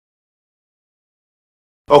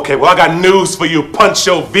Okay, well, I got news for you,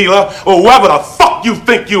 Pancho Villa, or whoever the fuck you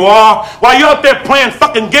think you are. While you're out there playing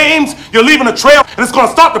fucking games, you're leaving a trail, and it's gonna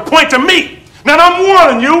start to point to me. Now, I'm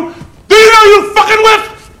warning you. Do you know who you fucking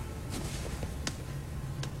with?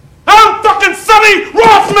 I'm fucking Sonny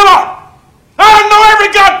Rothmiller. I know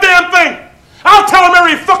every goddamn thing. I'll tell him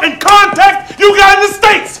every fucking contact you got in the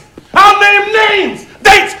States. I'll name names,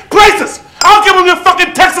 dates, places. I'll give him your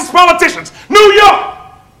fucking Texas politicians. New York,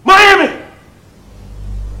 Miami,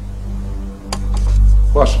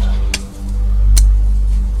 Washington.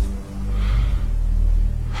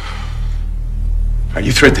 Are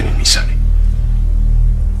you threatening me, Sonny?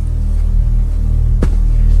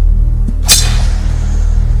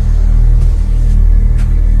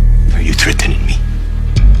 Are you threatening me?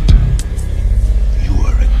 You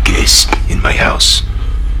are a guest in my house.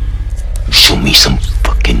 Show me some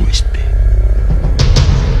fucking respect.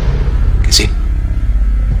 ¿Qué?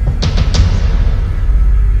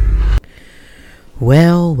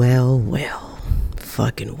 Well.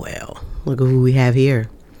 Fucking well. Look at who we have here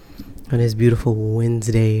on this beautiful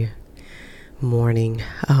Wednesday morning.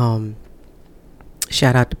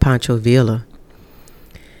 Shout out to Pancho Villa.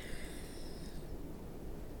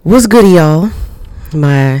 What's good, y'all?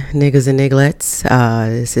 My niggas and nigglets.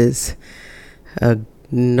 This is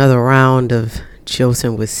another round of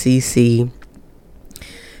Josing with CC.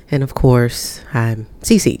 And of course, I'm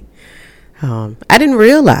CC. I didn't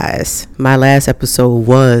realize my last episode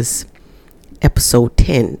was episode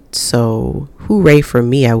 10. So hooray for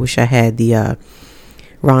me. I wish I had the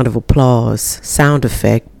round of applause sound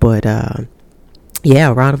effect. But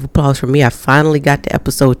yeah, round of applause for me. I finally got to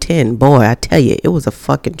episode 10. Boy, I tell you, it was a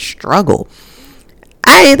fucking struggle.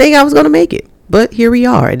 I didn't think I was going to make it. But here we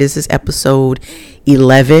are. This is episode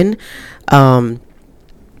 11.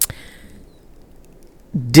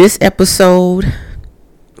 This episode,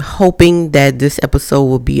 hoping that this episode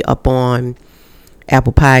will be up on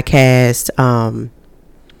Apple Podcasts.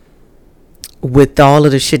 With all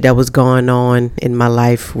of the shit that was going on in my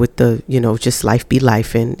life, with the, just life be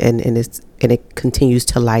life, and it continues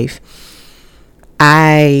to life.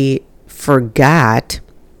 I forgot.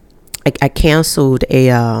 I canceled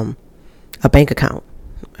a bank account.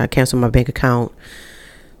 I canceled my bank account,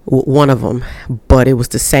 one of them, but it was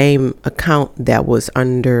the same account that was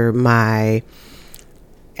under my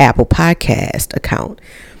Apple Podcast account.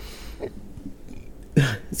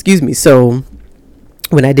 Excuse me. So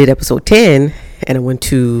when I did episode 10 and I went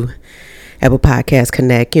to Apple Podcast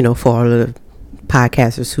Connect, for all of the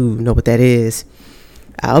podcasters who know what that is,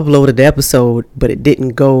 I uploaded the episode, but it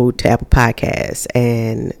didn't go to Apple Podcasts.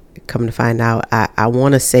 And come to find out, I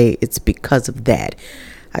want to say it's because of that.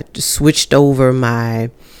 I just switched over my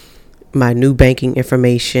new banking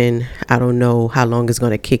information. I don't know how long it's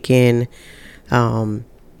going to kick in.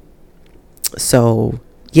 So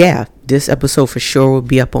yeah, this episode for sure will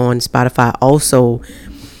be up on Spotify. Also,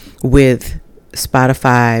 with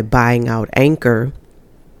Spotify buying out Anchor,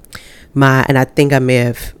 and I think I may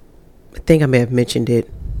have mentioned it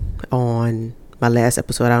on my last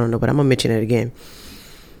episode. I don't know, but I'm gonna mention it again.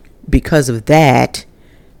 Because of that,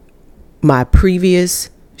 my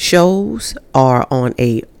previous shows are on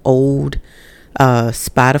a old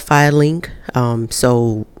Spotify link.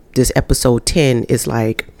 So this episode 10 is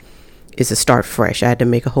like, it's a start fresh. I had to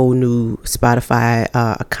make a whole new Spotify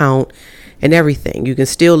account and everything. You can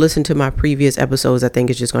still listen to my previous episodes. I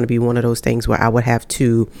think it's just going to be one of those things where I would have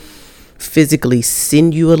to physically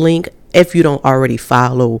send you a link if you don't already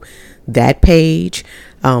follow that page.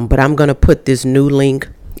 But I'm going to put this new link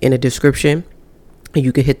in the description, and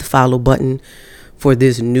you can hit the follow button for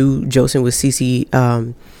this new Josing with CC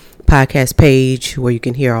podcast page, where you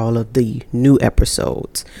can hear all of the new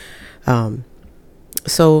episodes.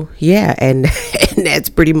 So yeah, and that's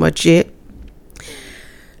pretty much it.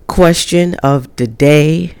 Question of the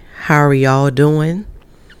day: how are y'all doing?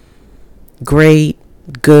 Great,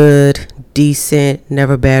 good, decent,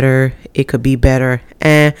 never better. It could be better.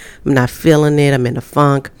 I'm not feeling it. I'm in a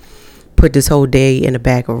funk. Put this whole day in a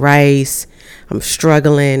bag of rice. I'm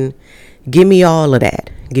struggling. Give me all of that.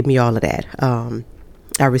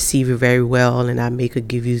 I receive it very well, and I could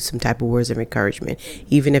give you some type of words of encouragement,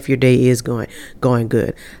 even if your day is going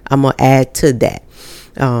good. I'm gonna add to that.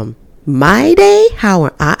 My day, how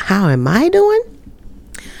am I doing?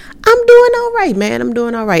 I'm doing all right, man. I'm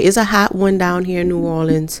doing all right. It's a hot one down here in New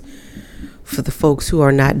Orleans. For the folks who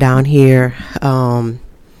are not down here,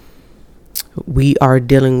 we are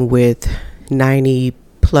dealing with 90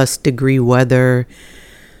 plus degree weather.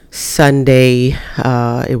 Sunday,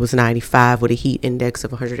 it was 95 with a heat index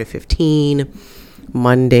of 115.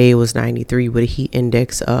 Monday was 93 with a heat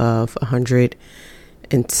index of 100.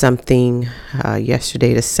 and something,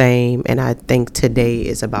 yesterday the same, and I think today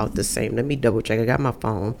is about the same. Let me double check. I got my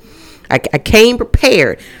phone. I came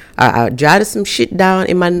prepared. I jotted some shit down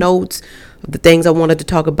in my notes of the things I wanted to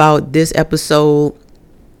talk about this episode.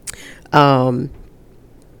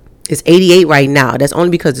 It's 88 right now. That's only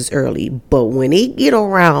because it's early. But when it get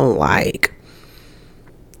around like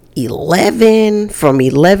 11, from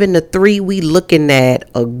 11 to 3, we looking at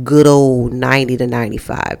a good old 90 to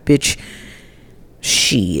 95. Bitch,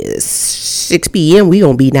 she is 6 p.m. We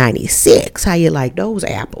gonna be 96. How you like those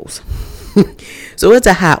apples? So it's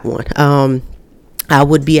a hot one. I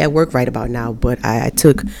would be at work right about now, but I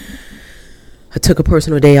took a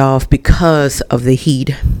personal day off because of the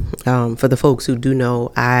heat. For the folks who do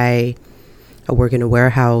know, I work in a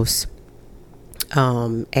warehouse.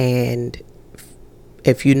 And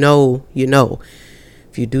if you know, you know.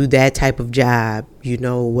 If you do that type of job, you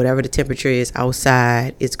know, whatever the temperature is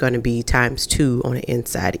outside, it's going to be ×2 on the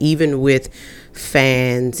inside, even with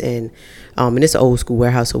fans and it's an old school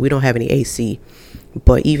warehouse, so we don't have any AC.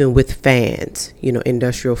 But even with fans, you know,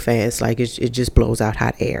 industrial fans, like it just blows out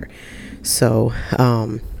hot air. So,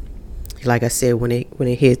 like I said, when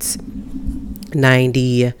it hits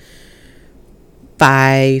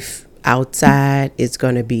 95 outside, it's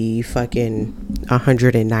gonna be fucking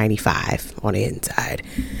 195 on the inside.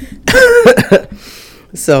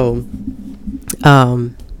 So,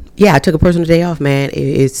 yeah, I took a personal day off, man.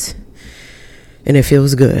 It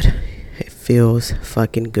feels good. It feels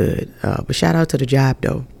fucking good. But shout out to the job,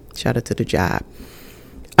 though. Shout out to the job.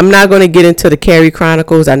 I'm not going to get into the Carrie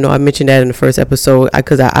Chronicles. I know I mentioned that in the first episode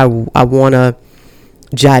because I want to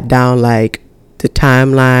jot down like the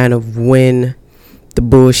timeline of when the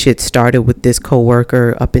bullshit started with this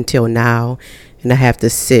coworker up until now, and I have to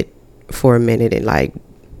sit for a minute and like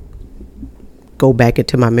go back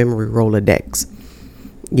into my memory Rolodex,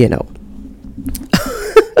 you know.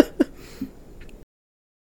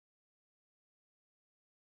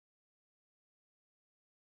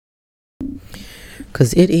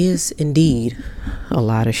 Because it is indeed a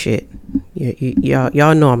lot of shit.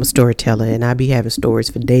 Y'all know I'm a storyteller, and I be having stories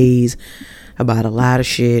for days about a lot of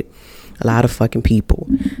shit, a lot of fucking people.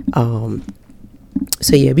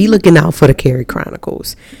 So yeah, be looking out for the Carrie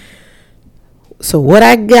Chronicles. So what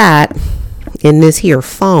I got in this here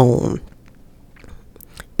phone,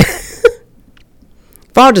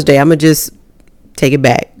 Father's Day, I'm going to just take it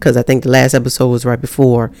back because I think the last episode was right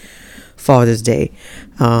before Father's Day.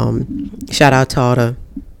 Shout out to all the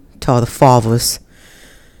fathers,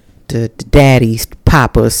 the daddies, the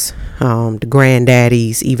papas, the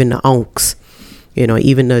granddaddies, even the unks, you know,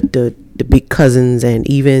 even the big cousins, and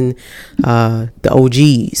even the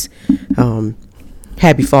OGs.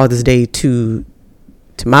 Happy Father's Day to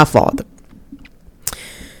my father.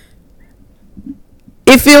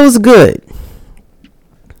 It feels good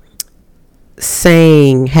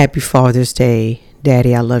saying Happy Father's Day,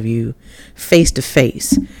 Daddy, I love you, face to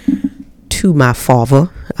face to my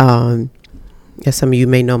father. As some of you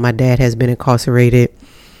may know, my dad has been incarcerated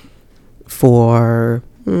for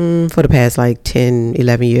the past like 10,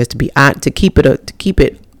 11 years. To keep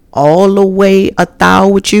it all the way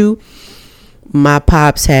 1,000 with you, my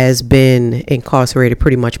pops has been incarcerated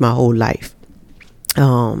pretty much my whole life,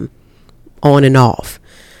 on and off,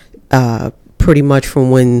 pretty much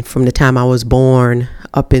from the time I was born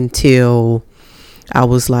up until I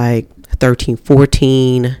was like 13,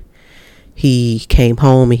 14. He came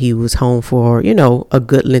home, and he was home for, you know, a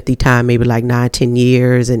good lengthy time, maybe like 9, 10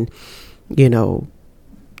 years, and, you know,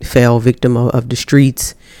 fell victim of the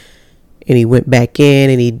streets. And he went back in,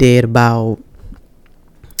 and he did about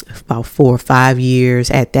 4 or 5 years.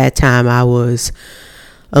 At that time, I was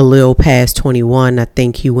a little past 21. I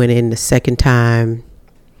think he went in the second time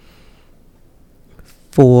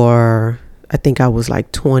I think I was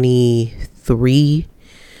like 23.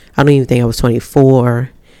 I don't even think I was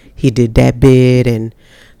 24. He did that bit, and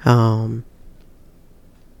let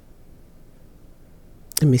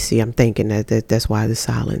me see. I'm thinking that's why the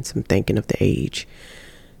silence. I'm thinking of the age.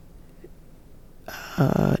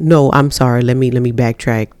 No, I'm sorry. Let me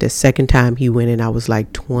backtrack. The second time he went in, I was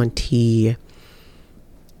like 26.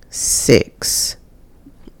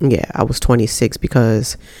 Yeah, I was 26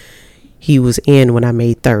 because he was in when I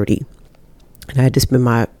made 30. And I had to spend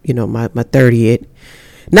my 30th,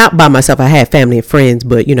 not by myself. I had family and friends,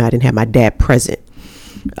 but, you know, I didn't have my dad present.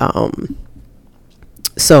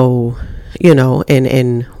 So, you know,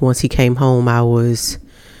 and once he came home, I was,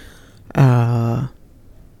 and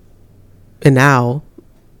now,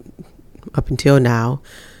 up until now,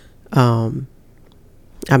 I'm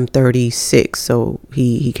 36. So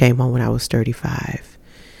he came home when I was 35.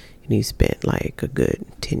 Brittany spent like a good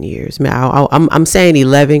 10 years. Man, I'm saying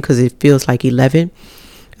 11 because it feels like 11.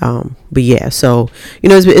 But yeah, so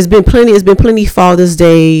it's been plenty Father's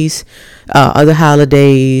Days, other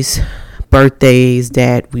holidays, birthdays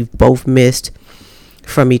that we've both missed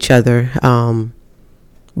from each other.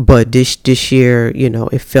 But this year,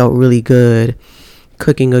 it felt really good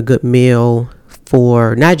cooking a good meal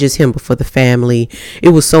for not just him but for the family. It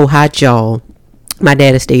was so hot, y'all. My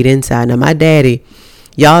daddy stayed inside. Now my daddy,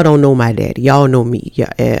 y'all don't know my daddy, y'all know me.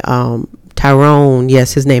 Yeah, Tyrone,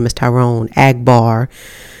 yes, his name is Tyrone Akbar,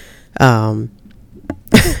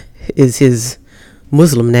 is his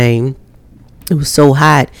Muslim name. It was so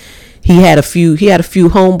hot. He had a few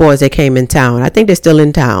homeboys that came in town. I think they're still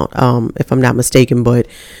in town, if I'm not mistaken, but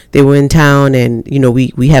they were in town, and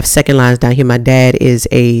we have second lines down here. My dad is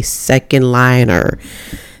a second liner.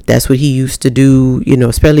 That's what he used to do,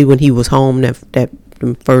 especially when he was home that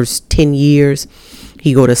first 10 years.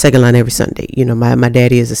 He go to second line every Sunday. My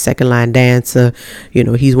daddy is a second line dancer.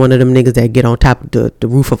 He's one of them niggas that get on top of the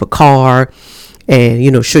roof of a car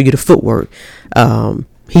and, show you the footwork.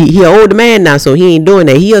 He an older man now, so he ain't doing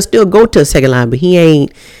that. He'll still go to a second line, but he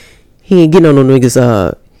ain't getting on no niggas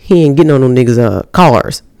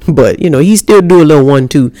cars. But he still do a little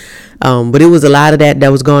 1-2. But it was a lot of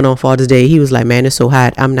that was going on Father's Day. He was like, man, it's so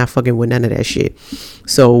hot, I'm not fucking with none of that shit.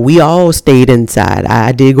 So we all stayed inside.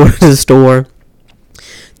 I did go to the store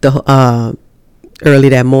early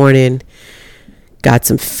that morning, got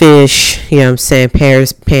some fish, I'm saying,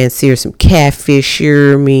 Paris pan-seared some catfish,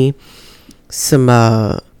 some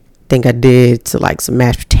think I did like some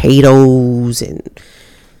mashed potatoes and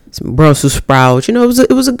some Brussels sprouts. It was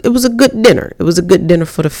a good dinner. It was a good dinner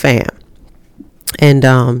for the fam. And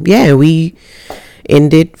we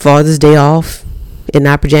ended Father's Day off in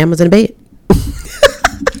our pajamas in bed.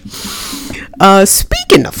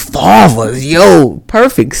 Speaking of fathers,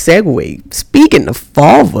 perfect segue. Speaking of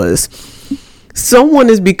fathers, someone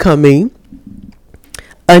is becoming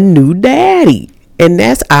a new daddy, and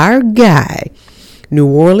that's our guy, New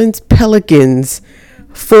Orleans Pelicans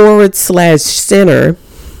forward/center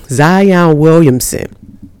Zion Williamson.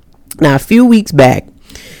 Now, a few weeks back,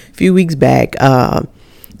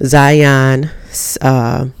 Zion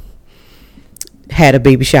had a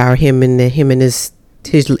baby shower. Him and his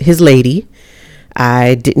lady.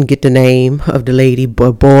 I didn't get the name of the lady,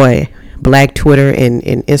 but boy, Black Twitter and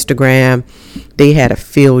Instagram, they had a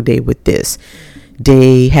field day with this.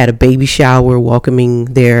 They had a baby shower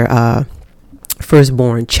welcoming their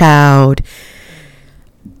firstborn child.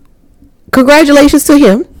 Congratulations to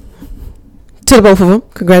him, to the both of them.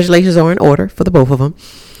 Congratulations are in order for the both of them.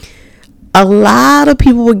 A lot of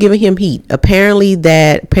people were giving him heat. Apparently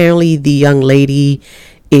the young lady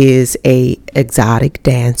is a exotic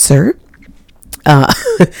dancer. I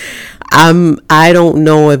don't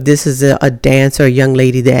know if this is a dancer, a young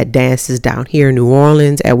lady that dances down here in New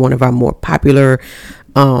Orleans at one of our more popular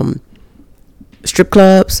strip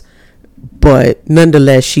clubs, but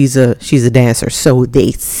nonetheless, she's a dancer, so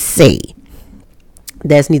they say.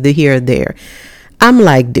 That's neither here or there. I'm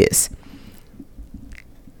like this.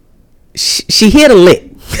 She hit a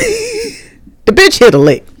lick. The bitch hit a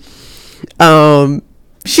lick.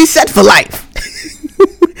 She's set for life.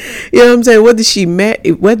 You know what I'm saying?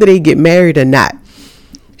 Whether they get married or not,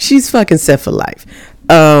 she's fucking set for life.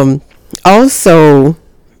 Also,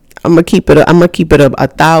 I'm gonna keep it a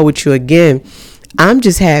thou with you again. I'm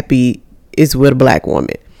just happy it's with a black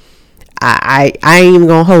woman. I ain't even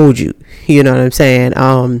gonna hold you. You know what I'm saying?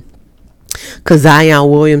 Cause Zion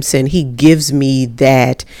Williamson, he gives me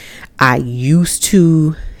that I used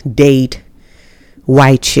to date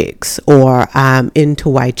white chicks, or I'm into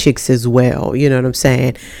white chicks as well. You know what I'm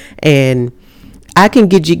saying? And I can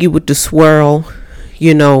get jiggy with the swirl,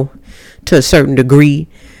 to a certain degree.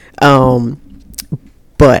 But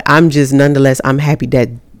I'm just, nonetheless, I'm happy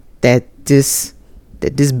that this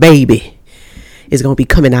baby is going to be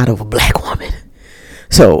coming out of a black woman.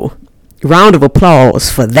 So round of applause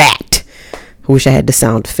for that. I wish I had the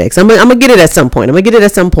sound effects. I'm gonna get it at some point.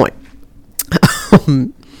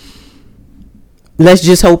 Let's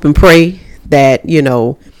just hope and pray that,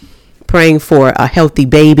 praying for a healthy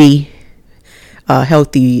baby, a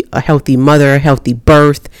healthy mother, a healthy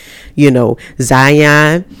birth.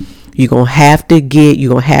 Zion, you're going to have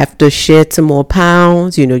to shed some more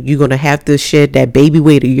pounds. You're going to have to shed that baby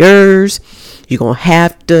weight of yours. You're going to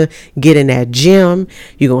have to get in that gym.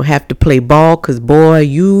 You're going to have to play ball, because, boy,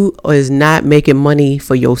 you is not making money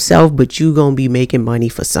for yourself, but you going to be making money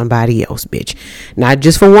for somebody else, bitch. Not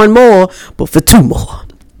just for one more, but for two more.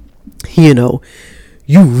 You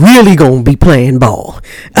really going to be playing ball.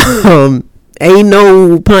 Ain't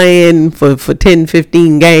no playing for 10,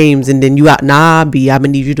 15 games and then you out. Nah, B, I'm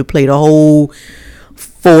going to need you to play the whole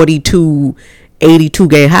 42, 82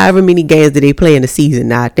 games. However many games that they play in the season.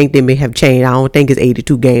 Now, I think they may have changed. I don't think it's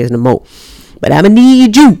 82 games no more. But I'm going to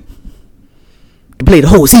need you to play the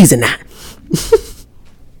whole season now.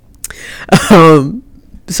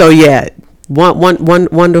 So, yeah. One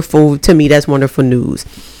wonderful, to me, that's wonderful news.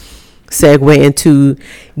 Segue into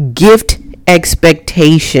gift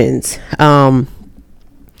expectations. The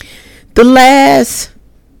last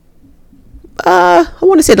I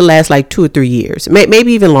want to say the last like 2 or 3 years,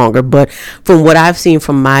 maybe even longer, but from what I've seen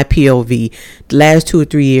from my POV, the last 2 or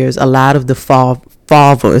 3 years, a lot of the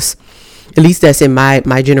fathers, at least that's in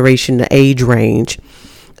my generation, the age range,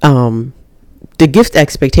 the gift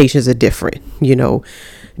expectations are different. You know,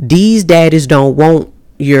 these daddies don't want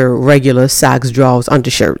your regular socks, drawers,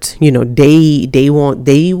 undershirts. You know, they want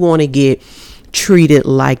to get treated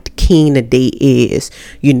like the king that they is.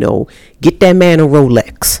 You know, get that man a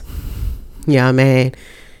Rolex. Yeah, man.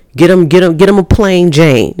 Get him a plain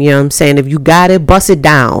Jane. You know what I'm saying? If you got it, bust it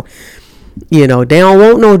down. You know, they don't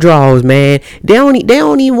want no drawers, man. They don't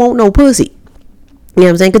even want no pussy. You know what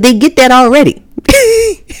I'm saying? Because they get that already.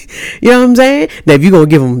 You know what I'm saying? Now, if you're going to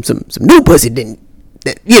give them some new pussy, then,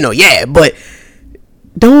 you know, yeah. But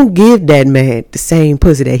don't give that man the same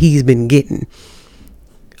pussy that he's been getting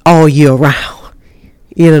all year round.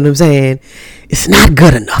 You know what I'm saying? It's not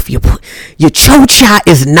good enough. Your chocha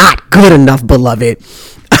is not good enough, beloved.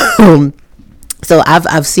 So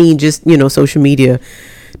I've seen just, you know, social media,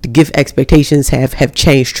 the gift expectations have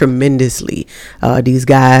changed tremendously. These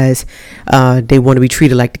guys, they want to be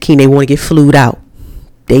treated like the king. They want to get flued out.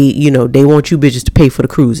 They want you bitches to pay for the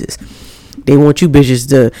cruises. They want you bitches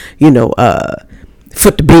to, you know,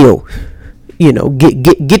 foot the bill. You know,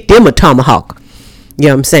 get them a tomahawk. You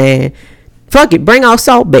know what I'm saying? Fuck it, bring out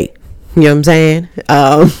Salt Bae. You know what I'm saying?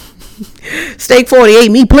 Steak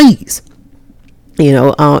 48, me please. You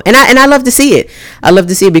know, and I love to see it. I love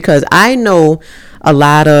to see it because I know a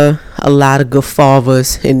lot of good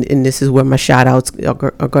fathers, and this is where my shout outs are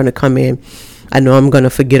going to come in. I know I'm going to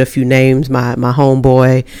forget a few names. My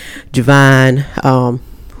homeboy Javon,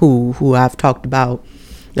 who I've talked about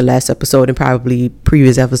the last episode and probably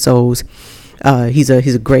previous episodes. He's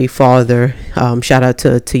a great father. Shout out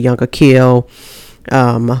to Young Akil,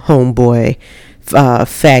 my homeboy,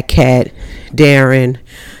 Fat Cat, Darren.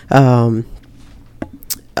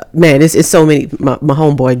 Man, it's so many. My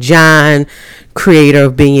homeboy John, creator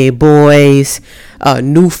of Being A Boys,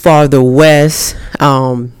 New Farther West.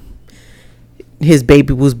 His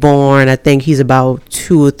baby was born. I think he's about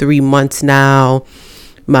 2 or 3 months now.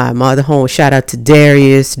 My other home, shout out to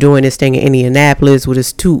Darius, doing his thing in Indianapolis with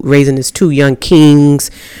raising his 2 young kings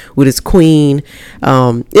with his queen.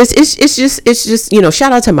 It's just, you know,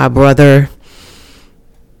 shout out to my brother.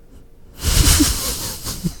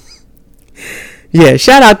 Yeah,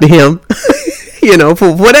 shout out to him. You know,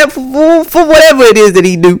 for whatever it is that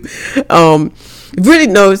he do. Really,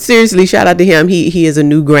 no, seriously, shout out to him. He is a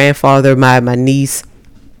new grandfather. My niece.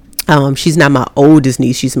 She's not my oldest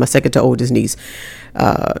niece. She's my second to oldest niece.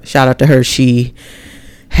 Shout out to her. She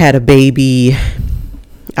had a baby,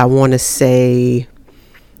 I want to say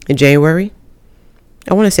in January.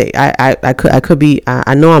 I want to say I could be,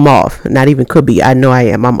 I know I'm off. Not even could be. I know I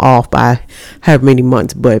am. I'm off by however many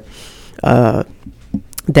months, but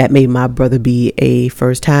that made my brother be a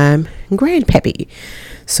first time grandpappy.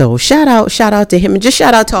 So shout out to him, and just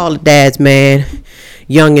shout out to all the dads, man,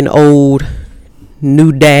 young and old,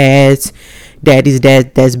 new dads, daddy's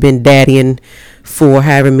dad that's been daddying for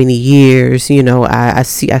however many years. You know, I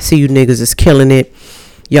see you niggas is killing it.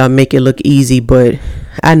 Y'all make it look easy, but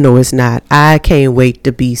I know it's not. I can't wait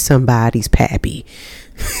to be somebody's pappy.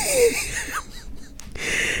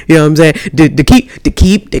 You know what I'm saying? To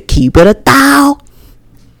keep it a thou.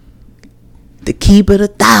 To keep it a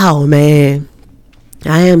thou, man.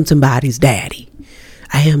 I am somebody's daddy.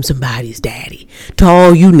 I am somebody's daddy. To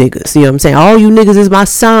all you niggas, you know what I'm saying? All you niggas is my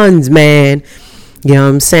sons, man. You know what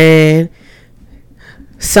I'm saying?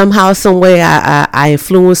 Somehow, some way, I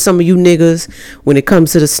influence some of you niggas when it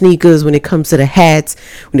comes to the sneakers, when it comes to the hats,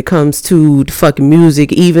 when it comes to the fucking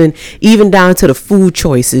music, even down to the food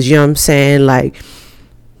choices. You know what I'm saying? Like,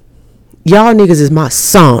 y'all niggas is my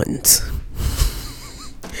sons.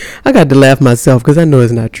 I got to laugh myself because I know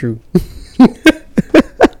it's not true.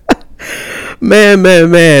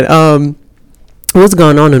 Man. What's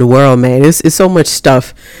going on in the world, man? It's so much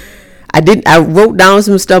stuff. I wrote down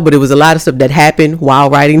some stuff, but it was a lot of stuff that happened while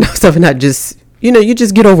writing down stuff, and not just, you know, you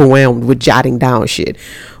just get overwhelmed with jotting down shit.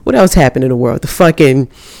 What else happened in the world? The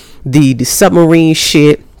submarine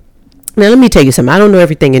shit. Now, let me tell you something. I don't know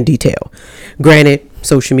everything in detail. Granted,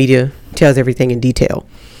 social media tells everything in detail,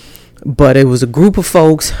 but it was a group of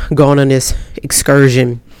folks going on this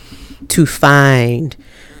excursion to find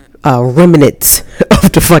remnants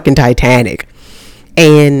of the fucking Titanic,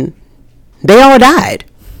 and they all died.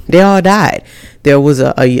 There was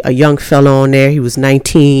a young fellow on there. He was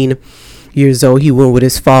 19 years old. He went with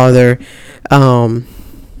his father, and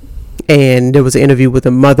there was an interview with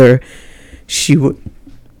a mother. She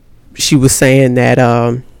was saying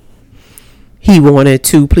that he wanted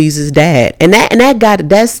to please his dad, and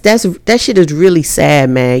that shit is really sad,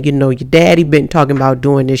 man. You know, your daddy been talking about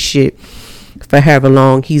doing this shit for however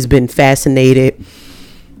long. He's been fascinated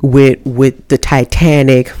with the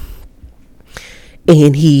Titanic,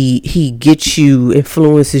 and he gets you,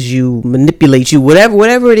 influences you, manipulates you,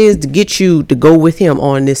 whatever it is to get you to go with him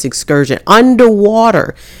on this excursion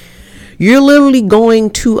underwater. You're literally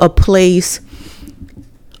going to a place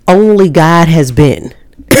only God has been.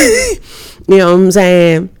 You know what I'm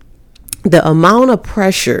saying? The amount of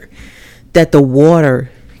pressure that the water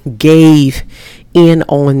gave in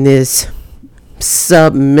on this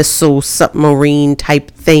submarine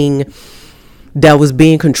type thing that was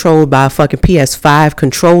being controlled by a fucking PS5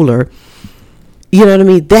 controller. You know what I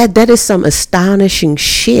mean? That is some astonishing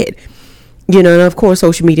shit. You know, and of course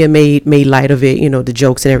social media made light of it, you know, the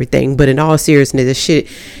jokes and everything, but in all seriousness,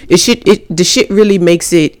 the shit really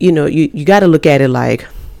makes it, you know, you got to look at it like,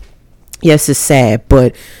 yes, it's sad,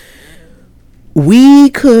 but we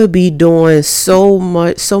could be doing so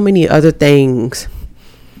many other things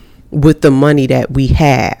with the money that we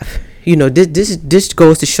have. You know, this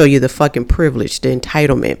goes to show you the fucking privilege, the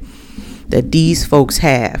entitlement that these folks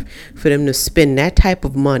have for them to spend that type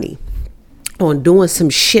of money on doing some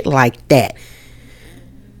shit like that.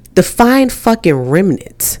 To find fucking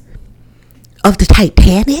remnants of the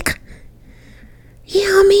Titanic. You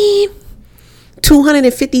know what I mean?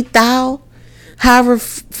 250,000, however,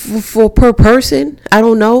 for per person. I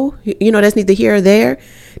don't know. You know, that's neither here or there.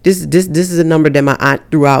 This is a number that my aunt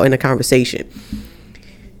threw out in a conversation.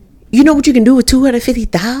 You know what you can do with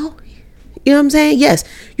 250,000? You know what I'm saying? Yes,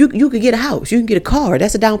 you could get a house. You can get a car.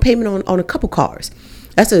 That's a down payment on a couple cars.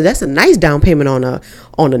 That's a nice down payment on a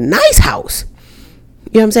nice house.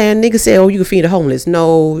 You know what I'm saying? Niggas say, oh, you can feed the homeless.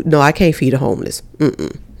 No, I can't feed the homeless.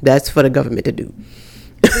 That's for the government to do.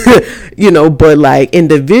 You know, but like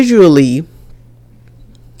individually,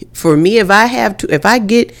 for me, if I hit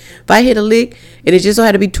a lick and it just so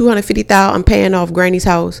had to be 250,000, I'm paying off Granny's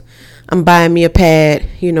house. I'm buying me a pad,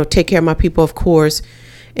 you know, take care of my people, of course,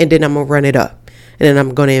 and then I'm gonna run it up, and then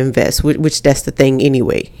I'm gonna invest, which that's the thing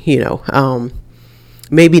anyway, you know.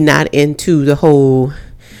 Maybe not into the whole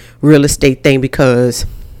real estate thing, because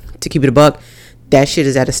to keep it a buck, that shit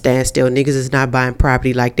is at a standstill. Niggas is not buying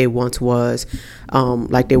property like they once was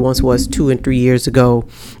 2 and 3 years ago.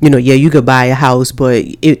 You know, yeah, you could buy a house, but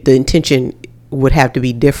the intention would have to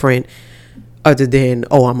be different, other than,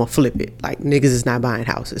 oh, I'm gonna flip it. Like, niggas is not buying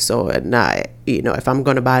houses. So you know, if I'm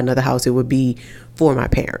gonna buy another house, it would be for my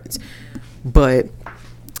parents. But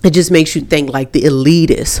it just makes you think, like, the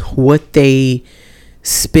elitists, what they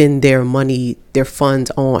spend their money, their funds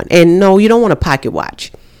on. And no, you don't want a pocket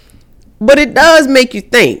watch, but it does make you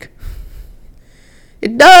think.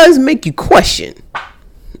 It does make you question.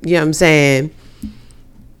 You know what I'm saying?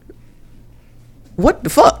 What the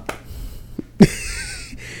fuck?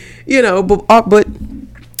 You know, but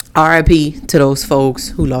R.I.P. to those folks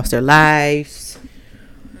who lost their lives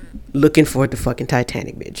looking for the fucking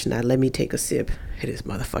Titanic, bitch. Now let me take a sip of this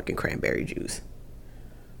motherfucking cranberry juice.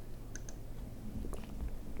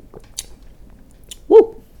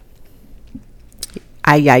 Woo!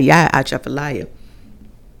 Achafalaya.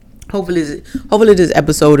 Hopefully this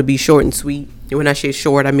episode will be short and sweet. And when I say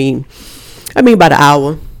short, I mean about an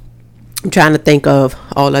hour. I'm trying to think of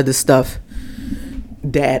all other stuff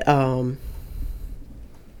that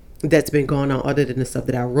that's been going on other than the stuff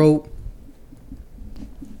that I wrote.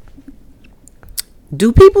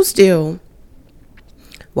 Do people still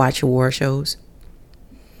watch war shows?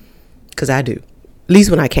 Because I do, at least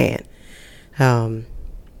when I can.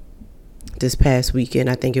 This past weekend,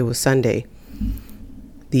 I think it was Sunday,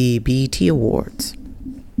 the BET Awards.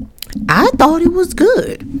 I thought it was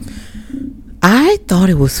good. I thought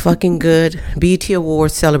it was fucking good. BET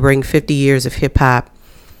Awards celebrating 50 years of hip hop.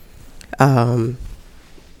 I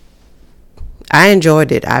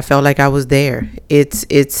enjoyed it. I felt like I was there.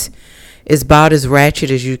 It's about as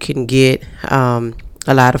ratchet as you can get. A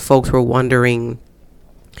lot of folks were wondering,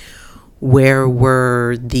 where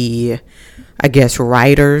were the, I guess,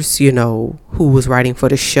 writers, you know, who was writing for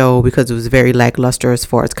the show, because it was very lackluster as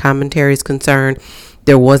far as commentary is concerned.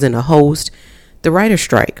 There wasn't a host. The writer's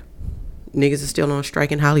strike. Niggas are still on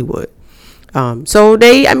strike in Hollywood. So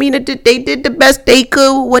they did the best they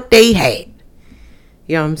could with what they had.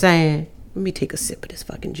 You know what I'm saying? Let me take a sip of this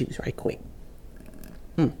fucking juice right quick.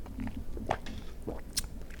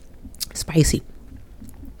 Spicy.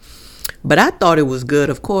 But I thought it was good.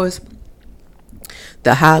 Of course,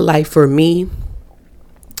 the highlight for me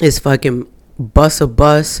is fucking Bus a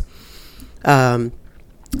Bus.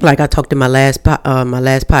 Like I talked in my last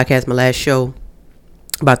podcast, my last show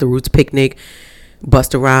about the Roots Picnic.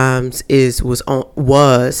 Busta Rhymes is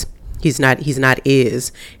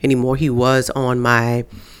anymore. He was on my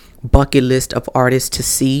bucket list of artists to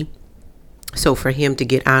see. So for him to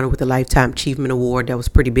get honored with a Lifetime Achievement Award, that was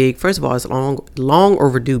pretty big. First of all, it's long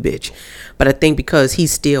overdue, bitch. But I think because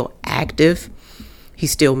he's still active, he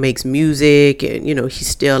still makes music, and he's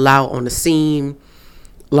still out on the scene.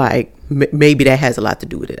 Like maybe that has a lot to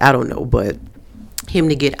do with it. I don't know, but him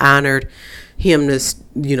to get honored, him to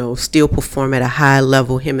still perform at a high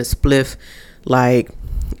level, him and Spliff, like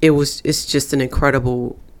it's just an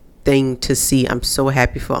incredible thing to see. I'm so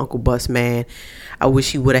happy for Uncle Bus, man. I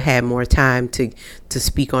wish he would have had more time to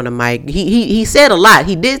speak on the mic. He said a lot.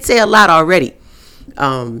 He did say a lot already.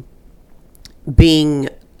 Being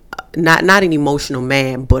not an emotional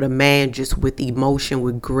man, but a man just with emotion,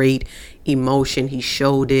 with great emotion. He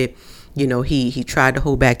showed it. He tried to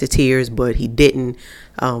hold back the tears, but he didn't.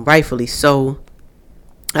 Rightfully so.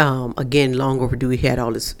 Again, long overdue. He had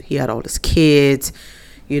all his kids,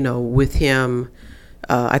 with him.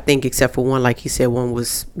 I think except for one, like he said, one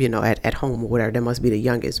was, at home or whatever. That must be the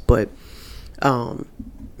youngest. But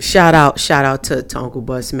shout out to Uncle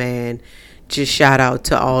Bus, man. Just shout out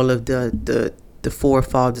to all of the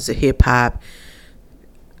forefathers of hip hop.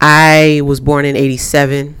 I was born in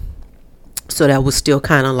 1987, so that was still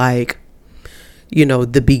kind of like,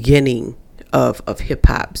 the beginning of hip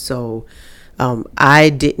hop. So I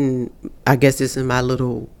guess this is my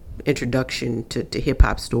little introduction to hip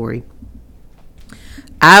hop story.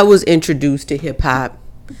 I was introduced to hip hop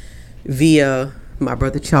via my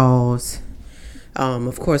brother Charles.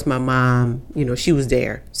 Of course, my mom, she was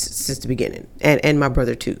there since the beginning, and my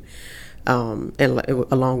brother too, and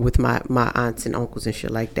along with my aunts and uncles and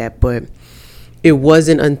shit like that. But it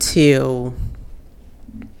wasn't until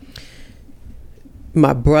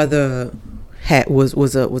my brother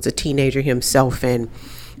was a teenager himself, and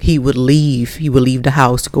he would leave the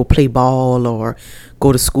house to go play ball or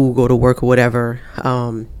go to school, go to work or whatever.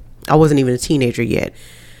 I wasn't even a teenager yet,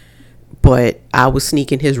 but I was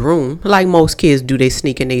sneaking his room like most kids do. They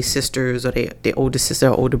sneak in their sisters or their older sister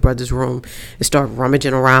or older brother's room and start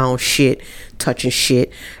rummaging around shit, touching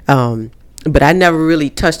shit. But I never really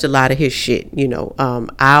touched a lot of his shit. I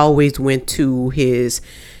always went to his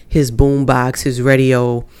boombox, his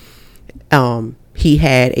radio. He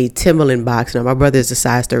had a Timberland box. Now my brother is a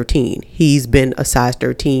size 13. He's been a size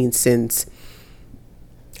 13 since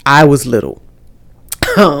I was little.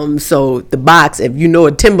 So the box, if you know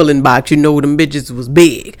a Timberland box, them bitches was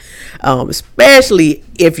big, especially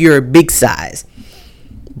if you're a big size.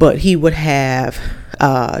 But he would have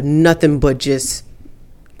nothing but just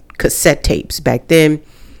cassette tapes. Back then,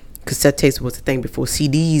 cassette tapes was the thing before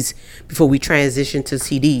CDs, before we transitioned to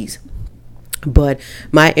CDs. But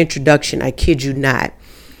my introduction, I kid you not,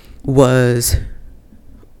 was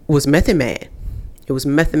Method Man. It was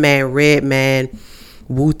Method Man, Redman,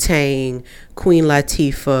 Wu-Tang, Queen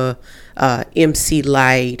Latifah, MC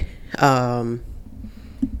Lyte,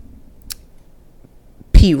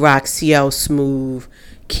 Pete Rock, CL Smooth,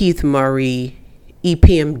 Keith Murray,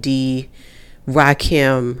 EPMD,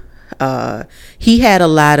 Rakim. He had a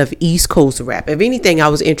lot of East Coast rap. If anything, I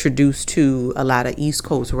was introduced to a lot of East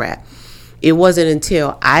Coast rap. It wasn't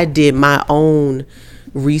until I did my own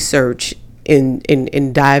research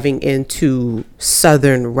in diving into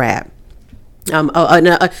Southern rap. When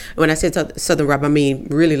I said Southern rap, I mean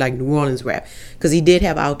really like New Orleans rap, because he did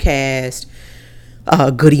have Outkast,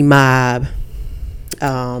 Goody Mob.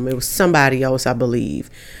 It was somebody else, I believe,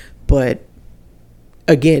 but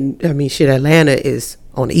again, I mean, shit, Atlanta is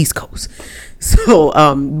on the East Coast. So,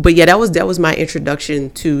 but yeah, that was my introduction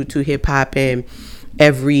to hip hop, and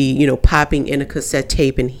popping in a cassette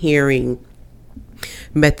tape and hearing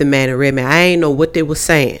Method Man and Redman. I ain't know what they were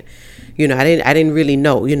saying. I didn't really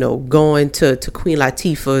know. Going to Queen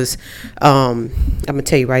Latifah's. I'm gonna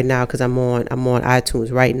tell you right now, because I'm on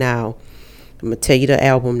iTunes right now. I'm gonna tell you the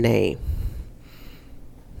album name.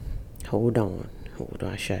 Hold on.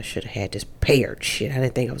 I should have had this paired. Shit, I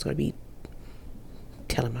didn't think I was gonna be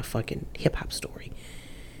telling my fucking hip hop story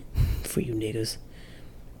for you niggas.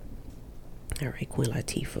 All right, Queen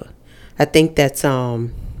Latifah. I think that's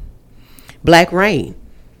Black Rain.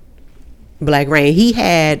 Black Rain. He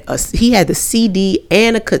had the CD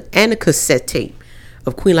and a cassette tape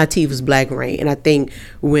of Queen Latifah's Black Rain. And I think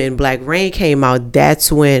when Black Rain came out,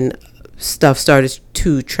 that's when stuff started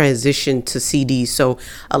to transition to CDs. So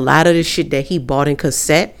a lot of the shit that he bought in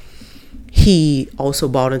cassette, he also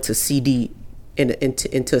bought into CD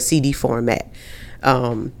into a CD format.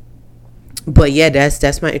 But yeah,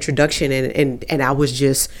 that's my introduction, and I was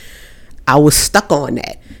stuck on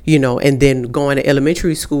that, you know. And then going to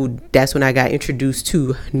elementary school, that's when I got introduced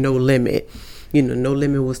to No Limit. You know, No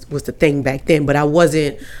Limit was the thing back then, but I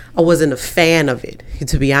wasn't a fan of it,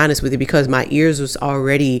 to be honest with you, because my ears was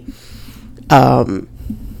already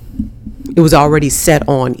it was already set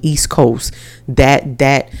on East Coast,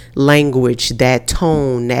 that language, that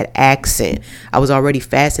tone, that accent. I was already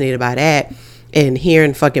fascinated by that. And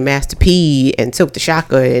hearing fucking Master P and Silk the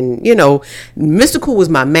Shocker, and, you know, Mystical was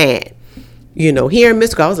my man. You know, hearing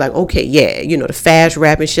Mystical, I was like, okay, yeah, you know, the fast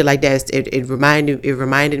rap and shit like that. It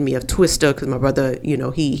reminded me of Twista, because my brother, you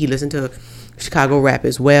know, he listened to Chicago rap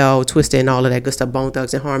as well, Twista and all of that good stuff, Bone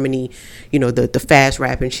Thugs and Harmony, you know, the fast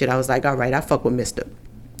rap and shit. I was like, all right, I fuck with Mr.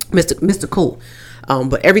 Cool.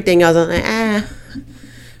 But everything else, I was like,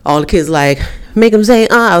 all the kids like, make them say,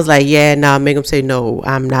 I was like, yeah, nah, make them say no.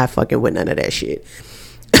 I'm not fucking with none of that shit.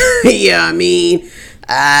 Yeah, I mean,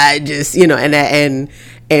 I just, you know, and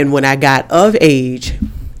when I got of age,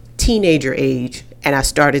 teenager age, and I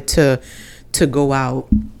started to go out,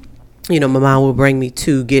 you know, my mom would bring me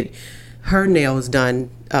to get her nails done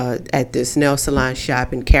at this nail salon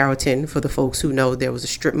shop in Carrollton. For the folks who know, there was a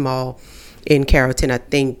strip mall in Carrollton. I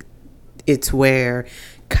think it's where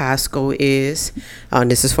Costco is.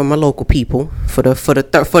 This is for my local people, for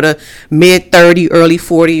the mid 30, early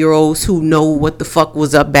 40-year-olds who know what the fuck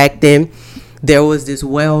was up back then. There was this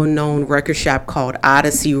well-known record shop called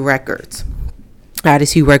Odyssey Records.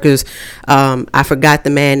 Odyssey Records. I forgot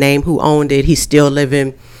the man name who owned it. He's still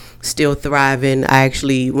living, still thriving. I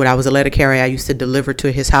actually, when I was a letter carrier, I used to deliver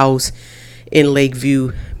to his house in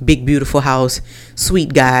Lakeview. Big, beautiful house.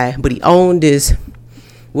 Sweet guy. But he owned this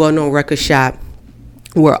well-known record shop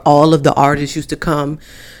where all of the artists used to come.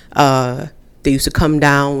 They used to come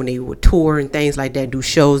down when they would tour and things like that, do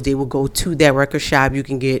shows. They would go to that record shop. You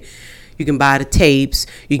can buy the tapes,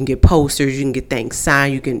 you can get posters, you can get things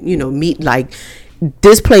signed, you can, you know, meet. Like,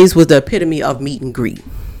 this place was the epitome of meet and greet.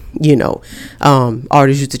 You know,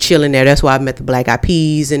 artists used to chill in there. That's why I met the Black Eyed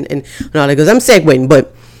Peas and all that. Because I'm segueing,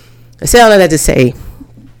 but I say all of that to say,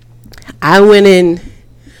 I went in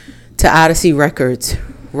to Odyssey Records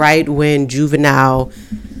right when Juvenile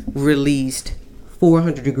released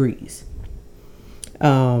 400 Degrees.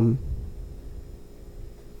 I'm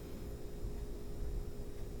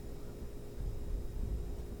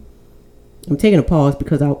taking a pause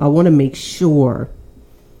because I want to make sure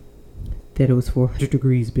that it was 400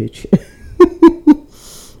 Degrees, bitch.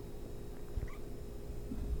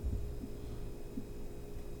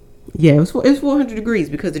 Yeah, it was 400 Degrees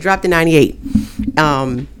because it dropped in 98.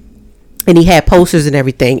 And he had posters and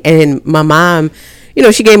everything. And my mom, you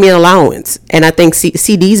know, she gave me an allowance. And I think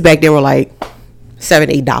CDs back then were like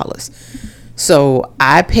 $7, $8. So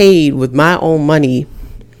I paid with my own money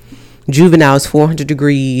Juvenile's 400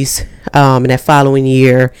 Degrees. And that following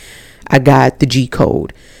year, I got the G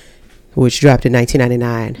Code, which dropped in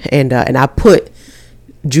 1999. And I put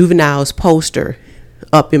Juvenile's poster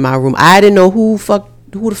up in my room. I didn't know who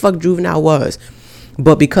the fuck Juvenile was.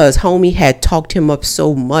 But because homie had talked him up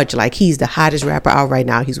so much, like he's the hottest rapper out right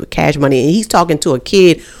now. He's with Cash Money, and he's talking to a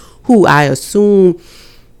kid who he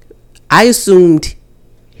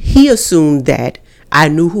assumed that I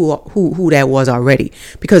knew who that was already,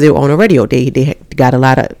 because they were on the radio. They got a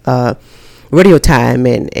lot of radio time,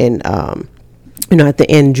 and you know, at the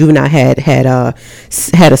end, Juvenile had a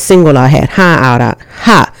single I had high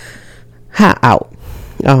out.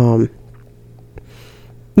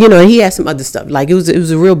 You know, he had some other stuff. Like, it was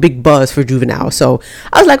a real big buzz for Juvenile. So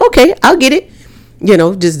I was like, okay, I'll get it. You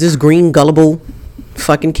know, just this green, gullible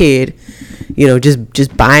fucking kid, you know,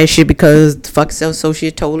 just buying shit because the fucking sales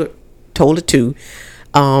associate told her to.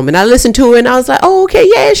 And I listened to it and I was like, oh, okay,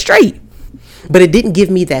 yeah, it's straight. But it didn't give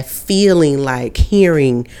me that feeling like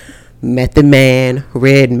hearing Method Man,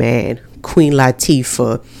 Redman, Queen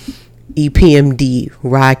Latifah, EPMD,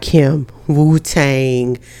 Rakim,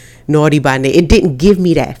 Wu-Tang, Naughty by Name. It didn't give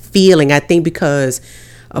me that feeling. I think because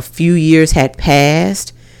a few years had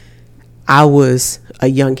passed, I was a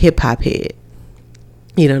young hip hop head.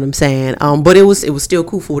 You know what I'm saying? But it was still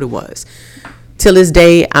cool for what it was. Till this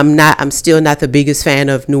day, I'm still not the biggest fan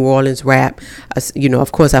of New Orleans rap. You know,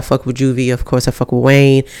 of course I fuck with Juvie, of course I fuck with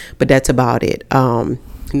Wayne, but that's about it. No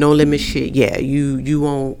Limit shit, yeah, you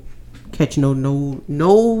won't catch no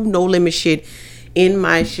limit shit in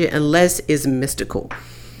my shit unless it's Mystical.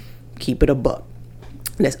 Keep it a buck.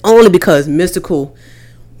 And that's only because Mystical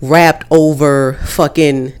rapped over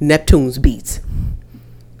fucking Neptune's beats.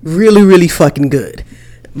 Really, really fucking good.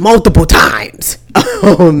 Multiple times.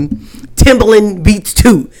 Timbaland beats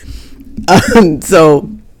too. So,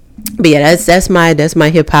 but yeah, that's my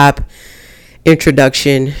hip hop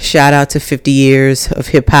introduction. Shout out to 50 years of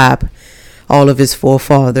hip hop, all of his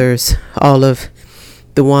forefathers, all of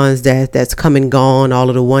the ones that's come and gone, all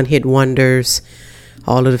of the one hit wonders,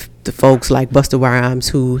 all of the folks like Busta Rhymes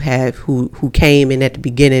who came in at the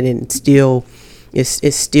beginning and still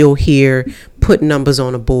is still here, putting numbers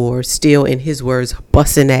on the board, still, in his words,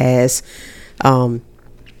 busting ass.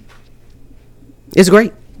 It's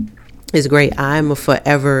great. It's great. I'm a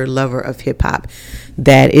forever lover of hip hop.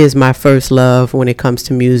 That is my first love when it comes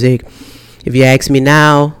to music. If you ask me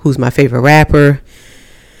now, who's my favorite rapper?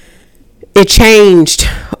 It changed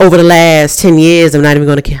over the last 10 years. I'm not even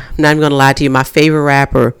gonna lie to you. My favorite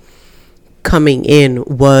rapper coming in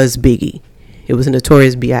was Biggie. It was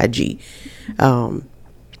Notorious B.I.G.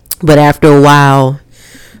 But after a while,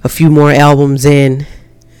 a few more albums in,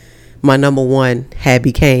 my number one had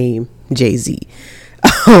became Jay-Z.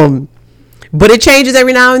 But it changes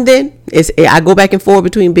every now and then. I go back and forth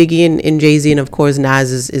between Biggie and Jay-Z, and of course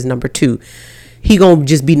Nas is number two. He gonna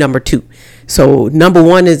just be number two. So number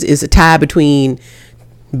one is a tie between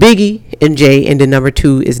Biggie and Jay, and then number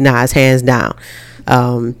two is Nas, hands down.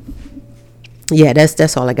 Yeah,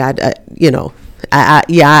 that's all I got.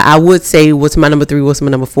 I would say what's my number three, what's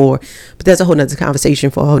my number four, but that's a whole nother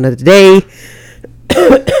conversation for a whole nother day.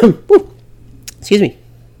 Excuse me.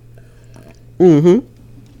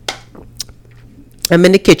 I'm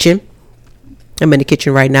in the kitchen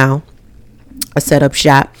right now. I set up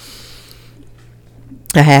shop.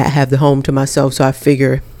 I have the home to myself, so I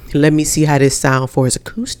figure, let me see how this sound for its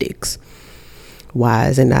acoustics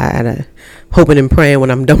wise, and I'm hoping and praying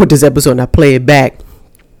when I'm done with this episode and I play it back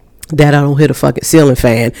that I don't hit a fucking ceiling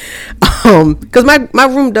fan, because my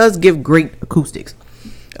room does give great acoustics.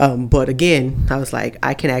 But again, I was like,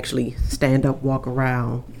 I can actually stand up, walk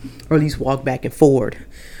around, or at least walk back and forward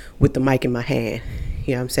with the mic in my hand.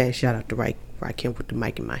 You know what I'm saying? Shout out to Rakim with the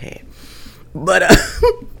mic in my hand. But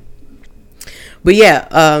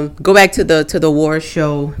yeah, go back to the war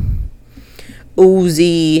show.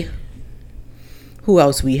 Uzi. Who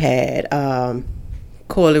else we had?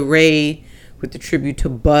 Coi Leray with the tribute to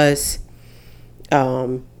Bus.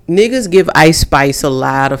 Niggas give Ice Spice a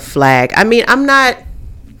lot of flack. I mean, I'm not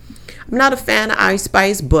a fan of Ice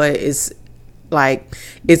Spice, but it's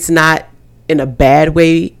not in a bad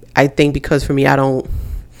way. I think because for me, I'm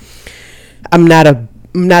not a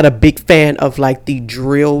big fan of like the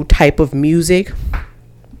drill type of music,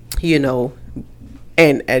 you know,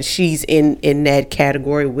 and she's in that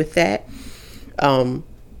category with that.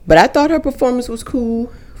 But I thought her performance was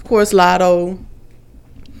cool. Of course, Lotto.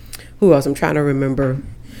 Who else? I'm trying to remember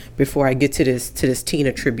before I get to this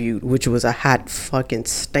Tina tribute, which was a hot fucking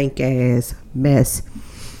stank ass mess.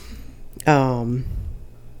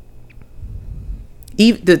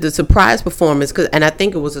 The surprise performance, and I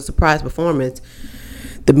think it was a surprise performance.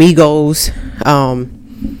 The Migos,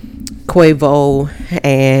 Quavo,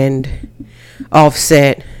 and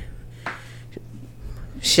Offset.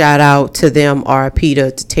 Shout out to them. RIP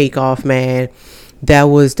to Takeoff, man. That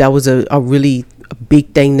was a really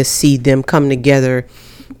big thing to see them come together,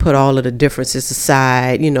 put all of the differences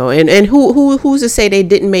aside, you know. And who's to say they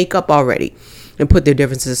didn't make up already and put their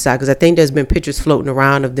differences aside? Because I think there's been pictures floating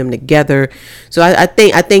around of them together. So I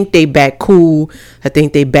think they back cool. I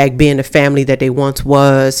think they back being the family that they once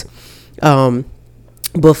was. But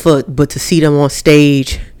to see them on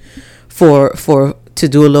stage to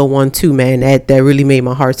do a little 1-2, man, that really made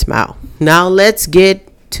my heart smile. Now let's get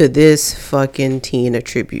to this fucking Tina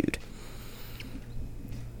tribute.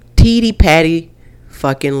 T.D. Patty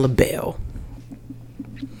fucking LaBelle.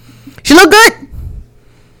 She looked good.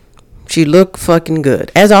 She looked fucking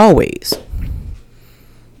good, as always.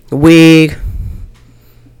 Wig,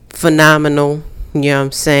 phenomenal. You know what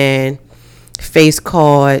I'm saying? Face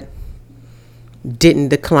card, didn't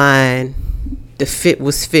decline. The fit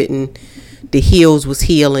was fitting. The heels was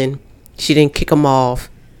healing. She didn't kick them off.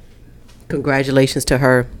 Congratulations to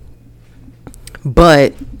her.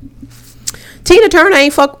 But Tina Turner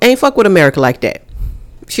ain't fuck with America like that.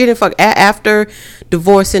 She didn't fuck after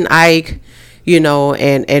divorcing Ike, you know,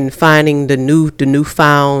 and finding the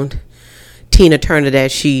newfound Tina Turner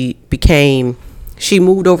that she became. She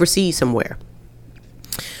moved overseas somewhere.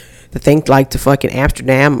 I think like to fucking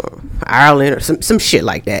Amsterdam or Ireland or some shit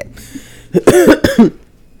like that.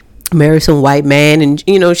 married some white man, and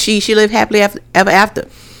you know, she lived happily ever after.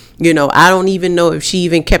 You know, I don't even know if she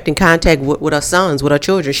even kept in contact with her sons, with her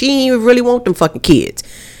children. She didn't even really want them fucking kids.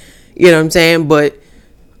 You know what I'm saying? But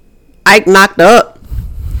Ike knocked her up,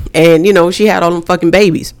 and you know, she had all them fucking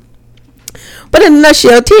babies. But in a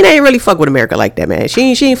nutshell, Tina ain't really fuck with America like that, man. She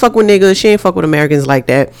ain't fuck with niggas. She ain't fuck with Americans like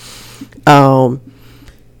that. And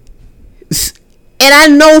I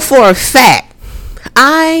know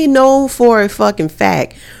for a fucking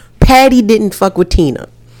fact, Patty didn't fuck with Tina.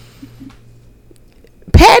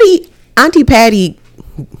 Auntie Patty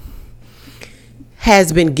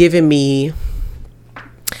has been giving me,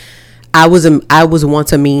 I was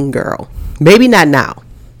once a mean girl. Maybe not now,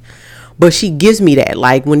 but she gives me that.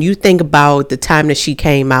 Like, when you think about the time that she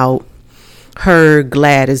came out, her,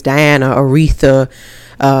 Gladys, Diana, Aretha,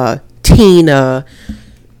 Tina,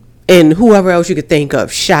 and whoever else you could think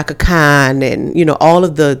of, Shaka Khan, and you know, all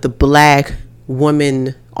of the black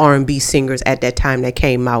women R&B singers at that time that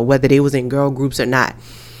came out, whether they was in girl groups or not,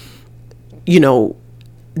 you know,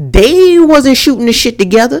 they wasn't shooting the shit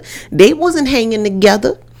together. They wasn't hanging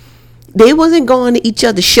together. They wasn't going to each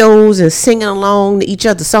other's shows and singing along to each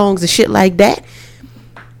other's songs and shit like that.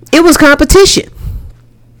 It was competition.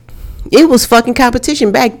 It was fucking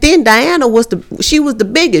competition. Back then, Diana was the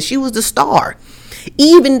biggest. She was the star.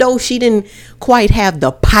 Even though she didn't quite have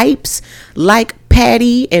the pipes like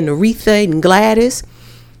Patty and Aretha and Gladys,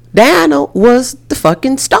 Diana was the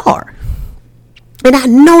fucking star. And I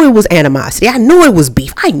know it was animosity. I know it was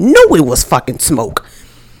beef. I know it was fucking smoke.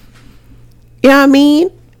 You know what I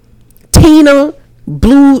mean? Tina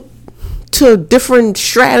blew to a different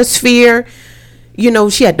stratosphere. You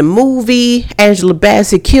know, she had the movie. Angela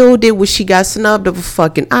Bassett killed it when she got snubbed of a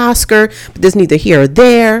fucking Oscar. But there's neither here or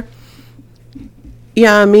there. You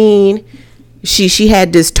know what I mean? She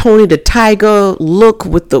had this Tony the Tiger look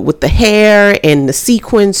with the hair and the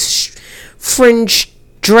sequins fringe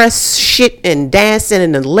dress shit and dancing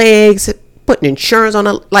in the legs, putting insurance on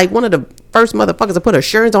her, like one of the first motherfuckers to put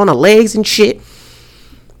insurance on her legs and shit.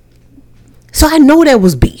 So I know that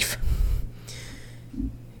was beef.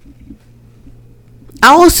 I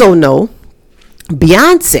also know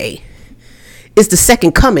Beyonce is the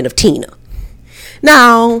second coming of Tina.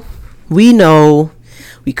 Now, we know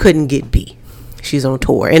we couldn't get B. She's on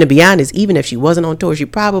tour. And to be honest, even if she wasn't on tour, she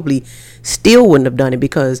probably still wouldn't have done it,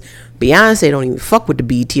 because Beyonce don't even fuck with the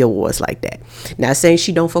BET Awards like that. Not saying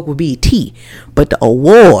she don't fuck with BET, but the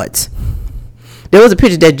awards. There was a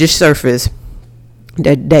picture that just surfaced.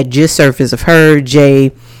 That just surfaced of her,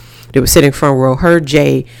 Jay. They were sitting front row. Her,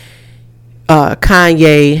 Jay,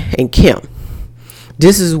 Kanye, and Kim.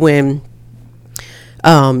 This is when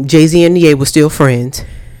Jay-Z and Ye were still friends.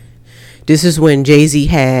 This is when Jay-Z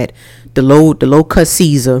had the low cut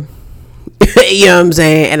Caesar. You know what I'm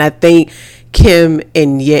saying? And I think Kim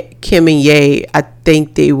and Ye, I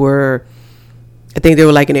think they were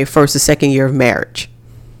like in their first or second year of marriage.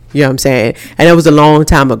 You know what I'm saying? And that was a long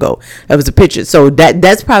time ago. That was a picture. So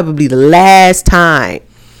that's probably the last time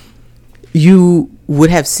you would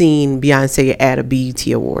have seen Beyonce at a BET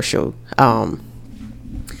award show.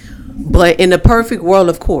 But in the perfect world,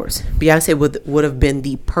 of course, Beyonce would have been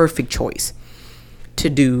the perfect choice to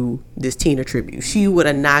do this Tina tribute. She would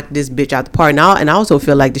have knocked this bitch out the park. Now, and I also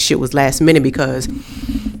feel like the shit was last minute because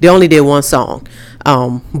they only did one song.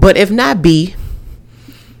 But if not B,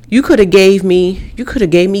 you could have gave me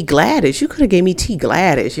Gladys. You could have gave me T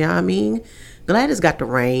Gladys. You know what I mean? Gladys got the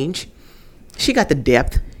range. She got the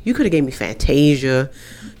depth. You could have gave me Fantasia.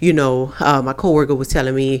 You know, my coworker was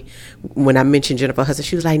telling me when I mentioned Jennifer Hudson,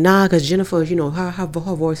 she was like, nah, because Jennifer, you know, her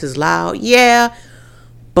voice is loud. Yeah,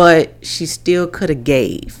 but she still could have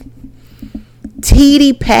gave.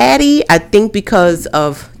 T.D. Patty, I think because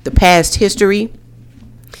of the past history,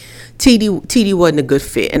 T.D. wasn't a good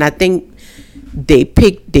fit. And I think they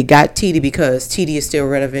got T.D. because T.D. is still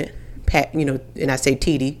relevant. You know, and I say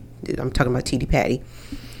T.D., I'm talking about T.D. Patty.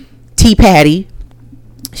 T. Patty.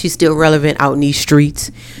 She's still relevant out in these streets.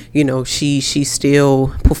 You know, she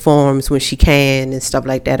still performs when she can and stuff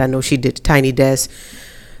like that. I know she did the Tiny Desk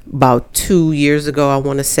about 2 years ago, I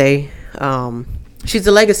want to say. She's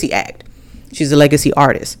a legacy act. She's a legacy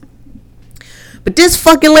artist. But this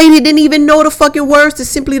fucking lady didn't even know the fucking words to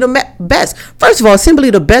Simply the Best. First of all,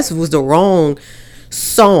 Simply the Best was the wrong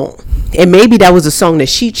song. And maybe that was a song that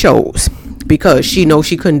she chose because she knows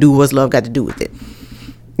she couldn't do What's Love Got to Do with it.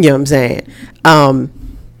 You know what I'm saying?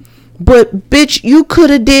 But bitch, you could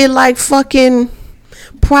have did like fucking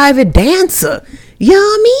Private Dancer. You know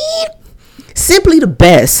what I mean? Simply the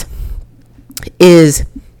Best is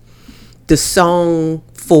the song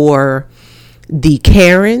for the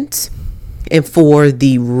Karens and for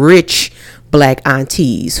the rich black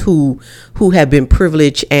aunties who have been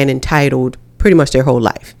privileged and entitled pretty much their whole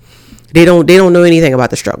life. They don't know anything about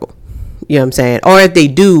the struggle. You know what I'm saying? Or if they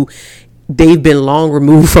do, they've been long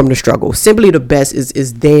removed from the struggle. Simply the Best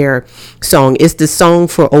is their song. It's the song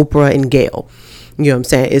for Oprah and Gayle. You know what I'm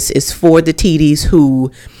saying? It's for the TDs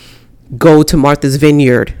who go to Martha's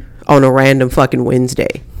Vineyard on a random fucking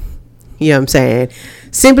Wednesday. You know what I'm saying?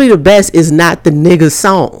 Simply the Best is not the niggas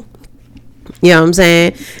song. You know what I'm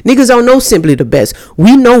saying? Niggas don't know Simply the Best.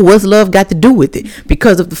 We know What's Love Got to Do with It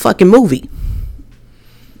because of the fucking movie.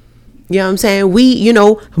 You know what I'm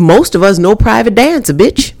saying? Most of us know Private Dancer,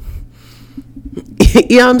 bitch.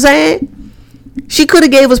 You know what I'm saying? She could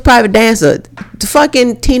have gave us Private Dancer. The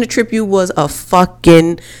fucking Tina Tribute was a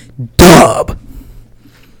fucking dub.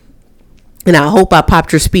 And I hope I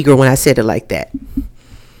popped your speaker when I said it like that.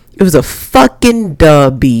 It was a fucking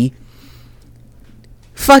dubby.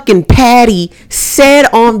 Fucking Patty said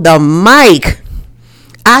on the mic,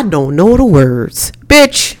 I don't know the words.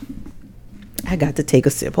 Bitch, I got to take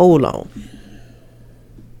a sip. Hold on.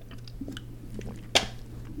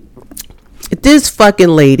 This fucking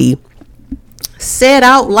lady said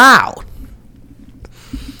out loud,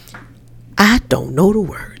 I don't know the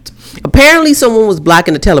words. Apparently someone was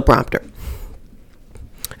blocking the teleprompter.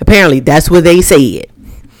 Apparently that's what they said.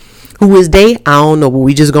 Who is they? I don't know, but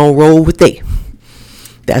we just gonna roll with they.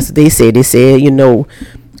 That's what they said. They said, a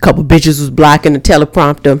couple bitches was blocking the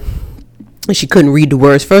teleprompter and she couldn't read the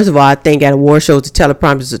words. First of all, I think at award shows the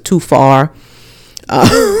teleprompters are too far.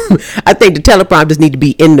 I think the teleprompters need to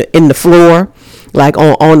be in the floor, like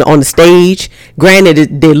on the stage.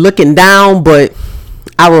 Granted, they're looking down, but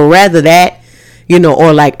I would rather that,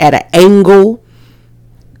 or like at an angle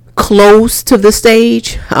close to the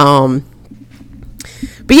stage. But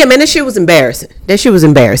yeah, man, that shit was embarrassing.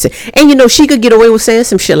 And she could get away with saying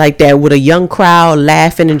some shit like that with a young crowd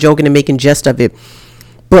laughing and joking and making jest of it.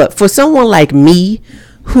 But for someone like me,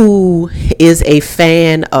 who is a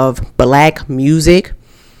fan of black music,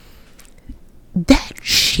 that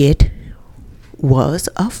shit was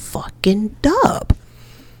a fucking dub.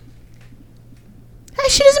 That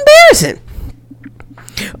shit is embarrassing.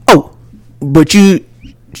 Oh, but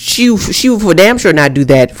she would for damn sure not do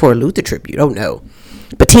that for a Luther tribute. Oh no.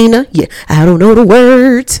 But Tina, yeah, I don't know the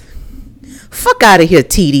words. Fuck out of here,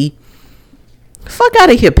 TD. Fuck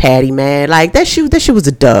out of here, Patty, man. Like that shit was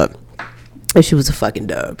a dub. That shit was a fucking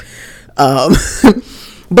dub.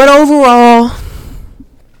 But overall,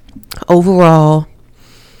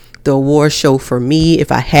 the award show for me,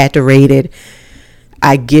 if I had to rate it,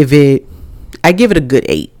 I give it a good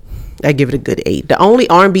 8. I give it a good 8. The only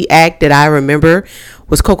R&B act that I remember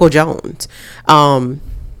was Coco Jones.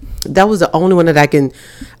 That was the only one that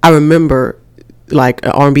I remember, like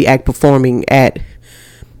an R&B act performing at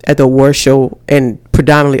the award show, and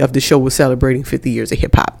predominantly of the show was celebrating 50 years of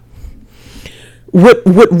hip hop. What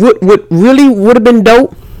really would have been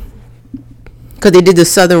dope, because they did the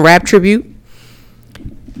Southern Rap tribute.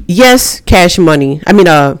 Yes, Cash Money.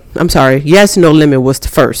 Yes, No Limit was the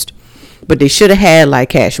first, but they should have had like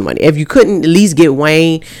Cash Money. If you couldn't at least get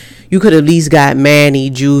Wayne, you could at least got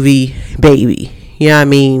Manny, Juvie, Baby. You know what I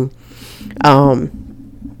mean?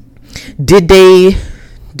 Did they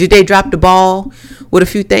drop the ball with a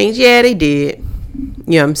few things? Yeah, they did. You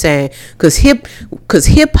know what I'm saying? Cause hip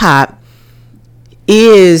hop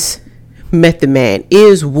is Method Man,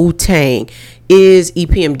 is Wu-Tang, is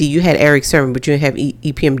EPMD. You had Eric Sermon, but you didn't have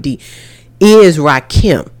EPMD. Is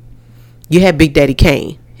Rakim. You had Big Daddy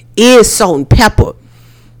Kane. Is Salt and Pepper.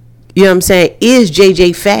 You know what I'm saying? Is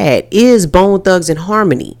JJ Fad. Is Bone Thugs and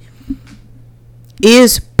Harmony.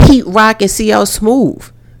 Is Pete Rock and CL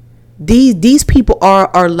Smooth. These people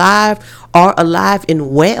are alive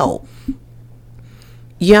and well.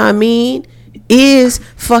 You know what I mean? Is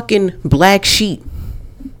fucking Black Sheep.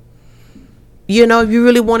 If you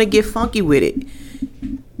really want to get funky with it.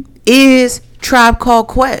 Is Tribe Called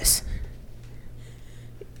Quest.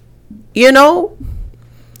 De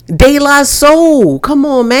La Soul. Come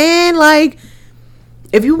on, man. Like,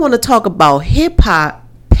 if you want to talk about hip hop,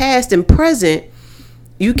 past and present,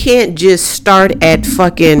 you can't just start at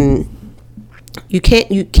fucking. You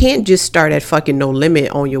can't just start at fucking No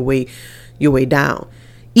Limit on your way down.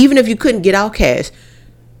 Even if you couldn't get Outkast,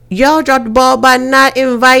 y'all dropped the ball by not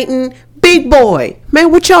inviting Big Boy.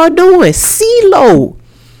 Man, what y'all doing? CeeLo,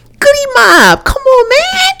 Goody Mob. Come on,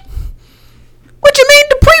 man. What you mean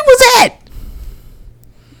Dupree was at?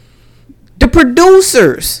 The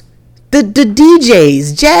producers, the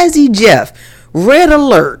DJs, Jazzy Jeff, Red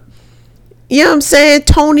Alert. You know what I'm saying?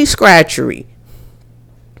 Tony Scratchery.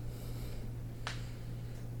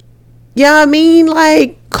 You know what I mean?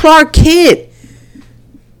 Like Clark Kent.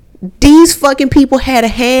 these fucking people had a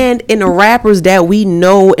hand in the rappers that we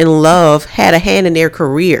know and love, had a hand in their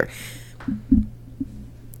career.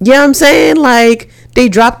 You know what I'm saying? Like, they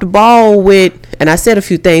dropped the ball with, and I said a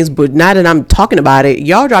few things, but now that I'm talking about it,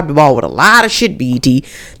 y'all dropped the ball with a lot of shit, BET.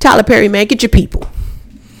 Tyler Perry, man, get your people.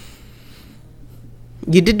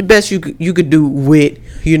 You did the best you could do with,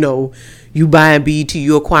 you know, you buying BET,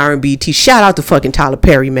 you acquiring BET. Shout out to fucking Tyler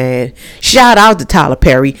Perry, man. Shout out to Tyler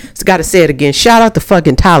Perry. Just gotta say it again. Shout out to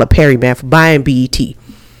fucking Tyler Perry, man, for buying BET.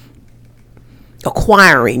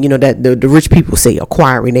 Acquiring, you know, that the rich people say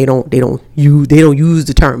acquiring. They don't use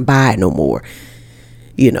the term buy no more.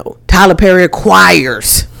 You know, Tyler Perry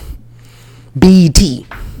acquires BET,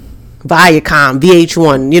 Viacom,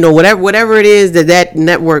 VH1, you know, whatever it is that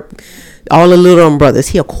network, all the Little Brothers,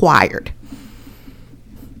 he acquired.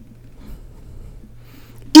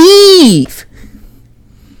 Eve,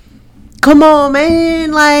 come on,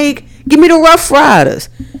 man, like, give me the Rough Riders.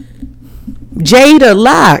 Jada,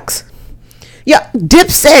 Locks, yeah,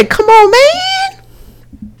 Dipset, come on, man,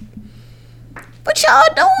 what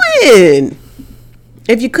y'all doing?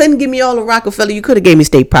 If you couldn't give me all the Rockefeller, you could have gave me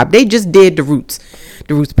State Prop. They just did the Roots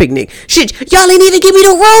picnic. Shit, y'all ain't even give me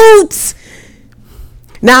the Roots.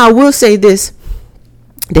 Now I will say this: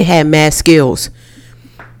 they had Mad Skills.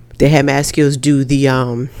 They had Mad Skills do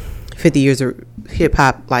the 50 years of hip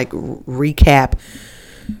hop, like, recap,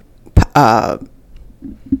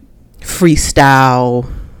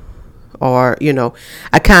 freestyle, or, you know,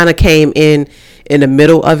 I kind of came in the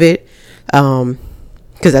middle of it,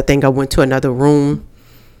 because I think I went to another room.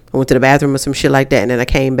 I went to the bathroom or some shit like that, and then I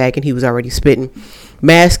came back and he was already spitting.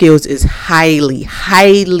 Mad Skills is highly,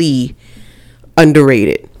 highly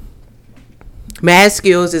underrated. Mad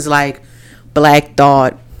Skills is like Black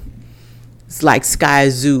Thought. It's like Sky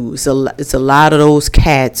Zoo. It's a lot of those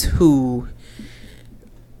cats who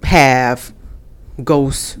have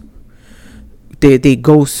ghosts. They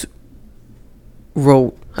ghost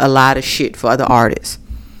wrote a lot of shit for other artists.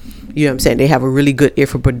 You know what I'm saying? They have a really good ear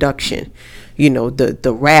for production. You know,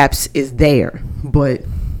 the raps is there, but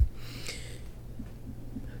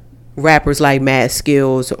rappers like Mad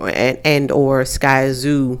Skills or Sky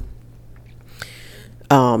Zoo,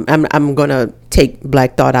 I'm gonna take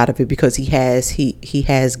Black Thought out of it because he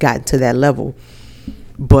has gotten to that level.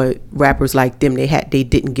 But rappers like them, they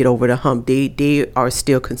didn't get over the hump. They are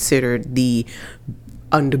still considered the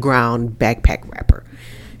underground backpack rapper.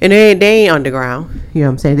 And they ain't underground. You know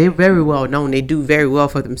what I'm saying? They're very well known. They do very well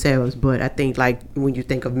for themselves. But I think, like, when you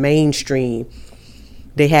think of mainstream,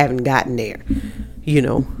 they haven't gotten there. You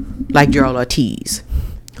know, like Gerald Ortiz,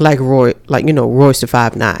 like Roy, like, you know, Royce the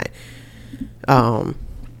 5'9".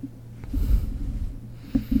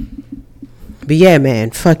 But yeah, man,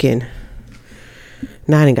 fucking,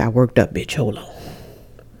 now I done got worked up, bitch. Hold on.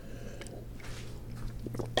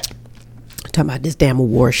 Talking about this damn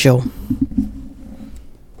award show.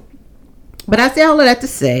 But I say all of that to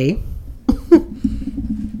say,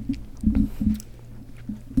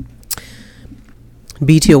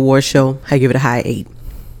 BT Award Show, I give it a high 8.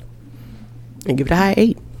 I give it a high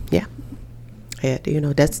 8. Yeah. You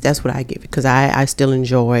know, that's what I give it, because I still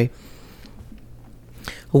enjoy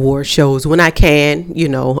award shows when I can. You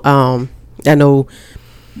know, I know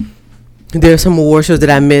there are some award shows that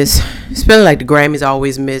I miss, especially like the Grammys. I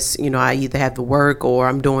always miss. You know, I either have to work or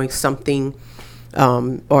I'm doing something.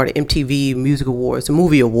 Or the MTV Music Awards, the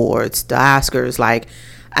Movie Awards, the Oscars. Like,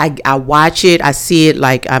 I watch it, I see it,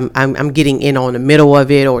 like I'm getting in on the middle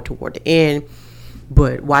of it or toward the end,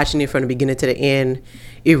 but watching it from the beginning to the end,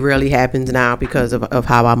 it rarely happens now because of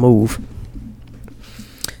how I move.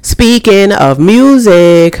 Speaking of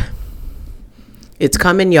music, it's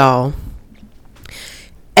coming, y'all.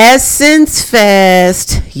 Essence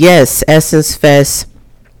Fest. Yes, Essence Fest.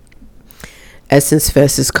 Essence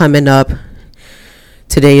Fest is coming up.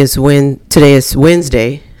 Today is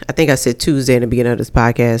Wednesday. I think I said Tuesday in the beginning of this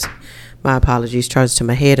podcast. My apologies. Charged to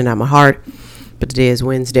my head and not my heart. But today is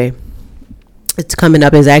Wednesday. It's coming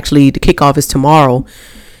up. Is actually, the kickoff is tomorrow,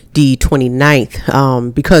 the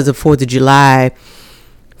 29th. Because of 4th of July.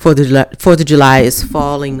 4th of July is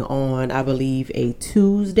falling on, I believe, a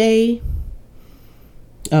Tuesday.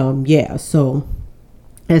 Yeah, so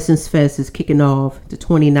Essence Fest is kicking off the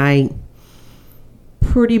 29th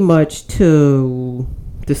pretty much to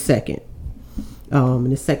the 2nd.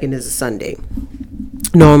 And the 2nd is a Sunday.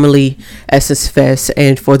 Normally, Essence Fest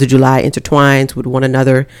and 4th of July intertwines with one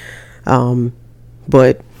another.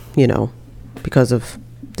 But, you know, because of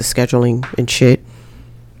the scheduling and shit,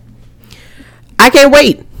 I can't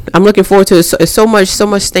wait. I'm looking forward to it. So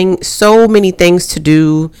many things to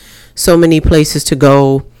do, so many places to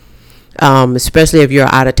go, especially if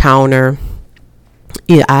you're out of towner.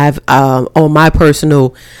 Yeah, I've on my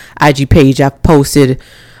personal IG page, I've posted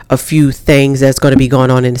a few things that's going to be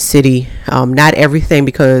going on in the city. Not everything,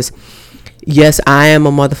 because yes, I am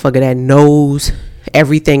a motherfucker that knows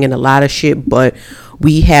everything and a lot of shit, but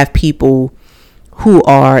we have people who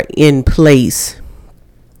are in place,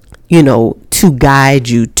 you know, to guide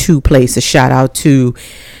you to places. Shout out to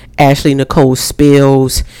Ashley Nicole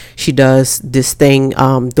Spills. She does this thing,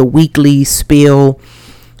 the weekly spill.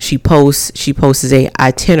 She posts a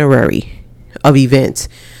itinerary of events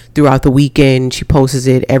throughout the weekend. She posts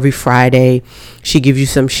it every Friday. She gives you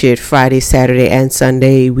some shit Friday, Saturday, and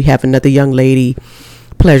Sunday. We have another young lady,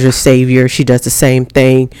 Pleasure Savior. She does the same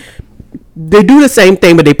thing. They do the same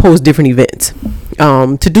thing, but they post different events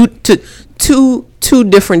to two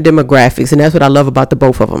different demographics, and that's what I love about the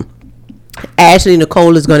both of them. Ashley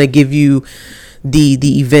Nicole is going to give you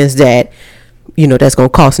the events that, you know, that's going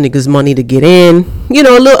to cost niggas money to get in, you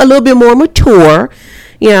know, a little bit more mature,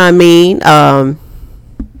 you know what I mean?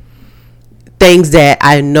 Things that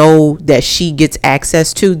I know that she gets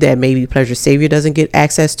access to that maybe Pleasure Savior doesn't get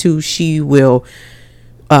access to, she will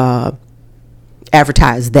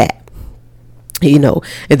advertise that, you know.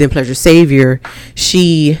 And then Pleasure Savior,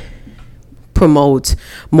 she promotes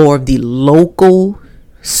more of the local,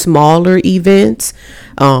 smaller events.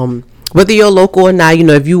 Whether you're local or not, you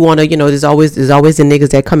know, if you want to, you know, there's always the niggas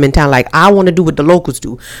that come in town like, I want to do what the locals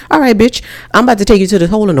do. All right, bitch, I'm about to take you to the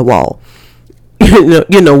hole in the wall.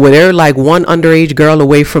 You know, where they're like one underage girl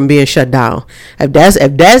away from being shut down. If that's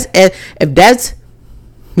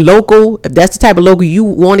local, if that's the type of local you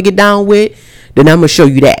want to get down with, then I'm gonna show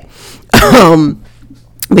you that.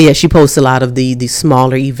 But yeah, she posts a lot of the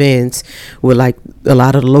smaller events with like a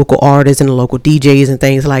lot of the local artists and the local DJs and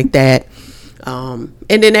things like that. And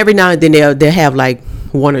then every now and then they'll have like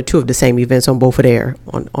one or two of the same events on both of their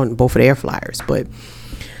flyers. But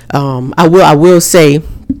I will say,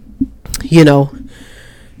 you know,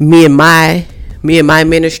 me and my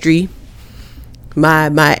ministry,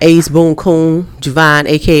 my Ace Boon Coon, Javon,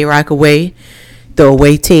 aka Rockaway, the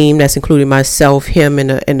away team that's including myself, him,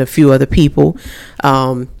 and a few other people,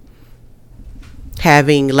 having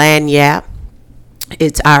Lagniappe.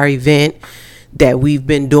 It's our event that we've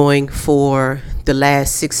been doing for the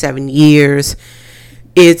last 6-7 years.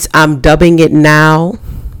 I'm dubbing it now.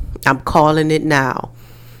 I'm calling it now,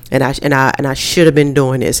 and I should have been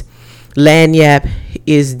doing this. Lagniappe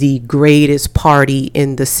is the greatest party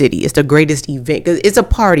in the city. It's the greatest event, because it's a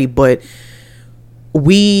party, but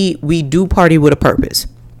we do party with a purpose.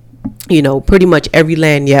 You know, pretty much every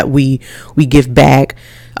Lagniappe we give back.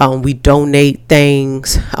 We donate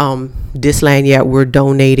things. This Lagniappe, we're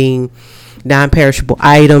donating non-perishable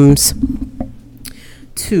items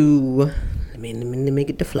to. Let me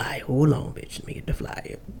get the flyer. Hold on, bitch. Let me get the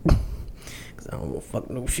flyer, because I don't want to fuck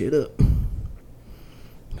no shit up.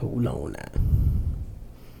 Hold on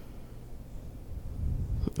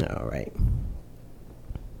now. All right.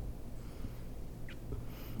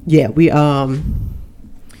 Yeah, we're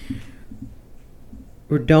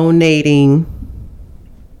donating.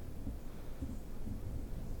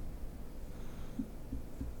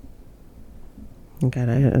 I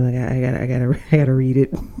gotta read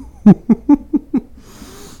it.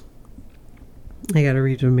 I gotta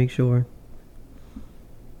read to make sure.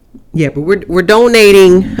 Yeah, but we're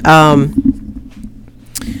donating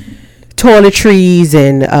toiletries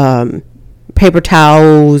and paper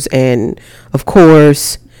towels, and of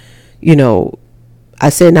course, you know, I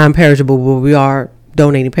said non-perishable, but we are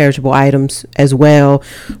donating perishable items as well.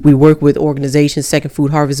 We work with organizations, Second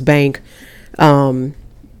Food Harvest Bank.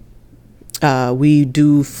 We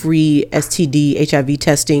do free STD HIV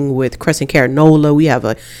testing with Crescent Care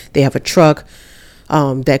NOLA. They have a truck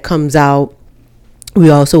that comes out. We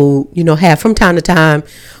also, you know, have from time to time,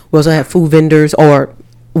 we also have food vendors, or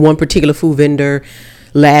one particular food vendor.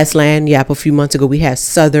 Last Lagniappe a few months ago, we had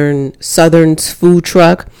Southern's food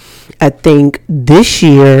truck. I think this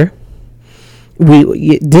year,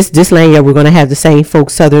 this Lagniappe, we're going to have the same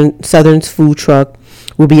folks. Southern's food truck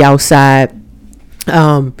will be outside.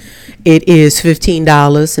 It is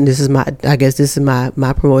 $15, and this is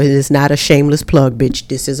my promotion. It's not a shameless plug, bitch.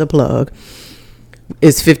 This is a plug.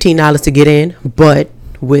 It's $15 to get in, but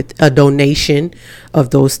with a donation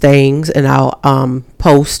of those things, and I'll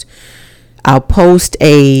try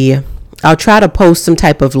to post some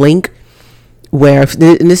type of link where,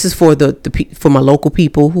 and this is for for my local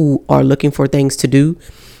people who are looking for things to do.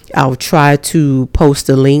 I'll try to post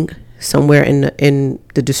a link somewhere in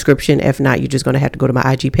the description. If not, you're just going to have to go to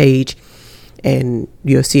my IG page and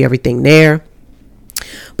you'll see everything there.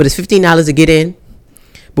 But it's $15 to get in,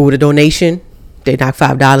 but with a donation, they knock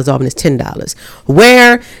 $5 off, and it's $10.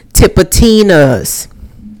 Where $10 Tipatinas.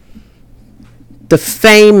 The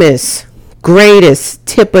famous, greatest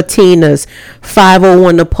Tipatinas,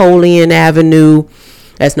 501 Napoleon Avenue.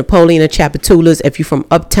 That's Napoleon and Chapatulas. If you're from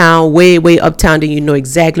uptown, way uptown, then you know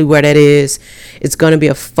exactly where that is. It's going to be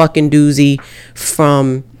a fucking doozy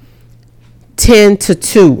from 10 to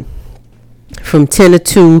 2. From 10 to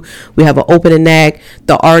 2, we have an opening act.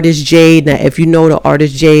 The artist Jade. Now, if you know the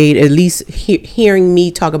artist Jade, at least hearing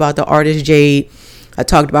me talk about the artist Jade, I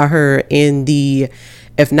talked about her in the,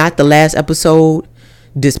 if not the last episode,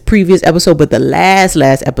 this previous episode, but the last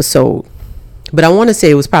episode. But I want to say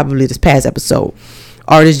it was probably this past episode.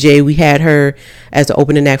 Artist Jade, we had her as the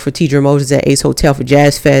opening act for Tidra Moses at Ace Hotel for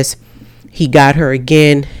Jazz Fest. He got her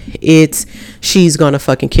again. She's gonna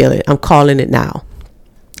fucking kill it. I'm calling it now.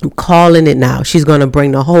 She's gonna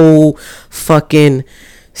bring the whole fucking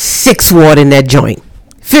 6 watt in that joint.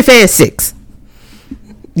 5th and 6th.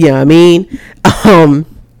 You know what I mean? And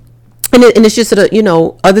it's just,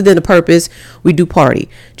 other than the purpose, we do party.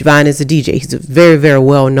 Javon is a DJ. He's a very, very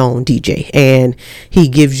well-known DJ. And he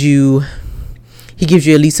gives you at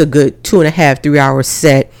least a good 2.5, 3 hour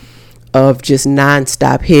set of just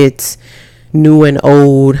non-stop hits, new and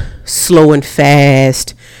old, slow and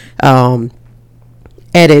fast,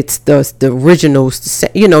 edits, the originals,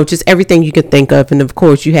 just everything you can think of. And of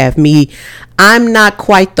course you have me. I'm not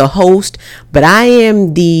quite the host, but I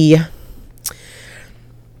am the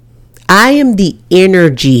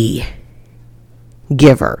energy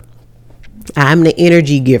giver. I'm the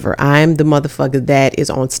energy giver. I'm the motherfucker that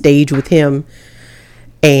is on stage with him,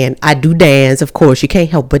 and I do dance. Of course, you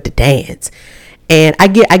can't help but to dance. And I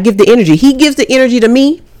give the energy. He gives the energy to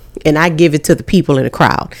me, and I give it to the people in the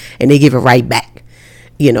crowd, and they give it right back.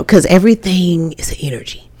 Because everything is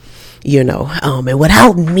energy. And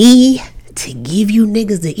without me to give you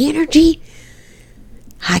niggas the energy,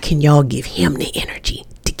 how can y'all give him the energy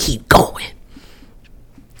to keep going?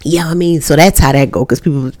 Yeah, I mean, so that's how that go. Because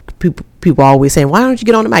people always saying, why don't you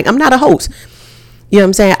get on the mic? I'm not a host. You know what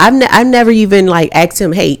I'm saying? I've never even asked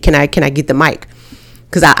him, hey, can I get the mic?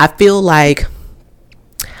 Because I feel like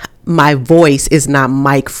my voice is not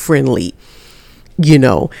mic friendly.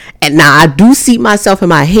 And now I do see myself in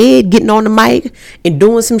my head getting on the mic and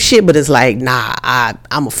doing some shit, but it's like, nah, I'm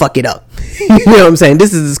gonna fuck it up. You know what I'm saying?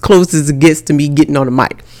 This is as close as it gets to me getting on the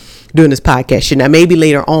mic doing this podcast shit. Now maybe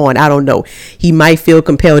later on, I don't know, he might feel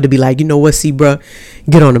compelled to be like, you know what, see, bro,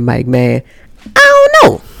 get on the mic, man. I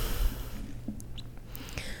don't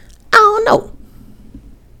know.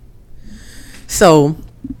 So,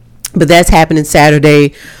 but that's happening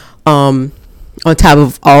Saturday. On top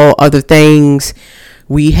of all other things,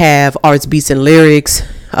 we have Arts, Beats, and Lyrics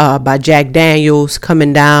by Jack Daniels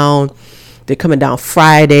coming down. They're coming down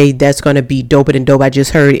Friday. That's going to be doper than dope. I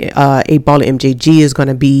just heard 8Ball and MJG is going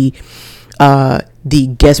to be the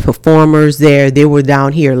guest performers there. They were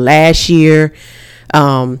down here last year.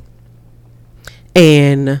 And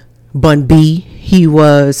Bun B, he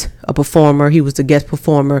was a performer. He was the guest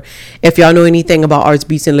performer. If y'all know anything about Arts,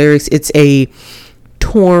 Beats, and Lyrics, it's a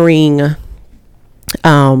touring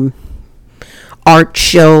art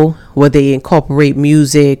show where they incorporate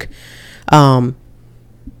music, live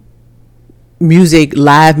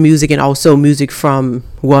music, and also music from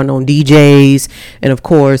well-known DJs. And of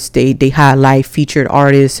course they highlight featured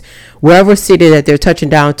artists wherever city that they're touching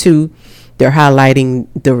down to. They're highlighting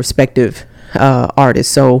the respective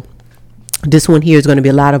artists. So this one here is going to be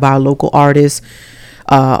a lot of our local artists.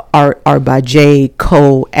 Art by J.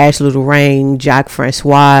 Cole, Ash Little Rain, Jacques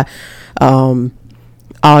Francois,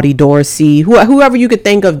 Audie Dorsey, whoever you could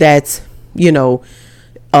think of that's,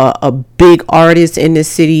 a big artist in this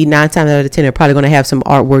city. 9 times out of 10, they're probably going to have some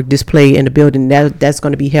artwork display in the building. That's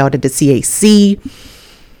going to be held at the CAC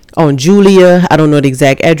on Julia. I don't know the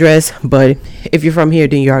exact address, but if you're from here,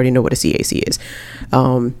 then you already know what a CAC is.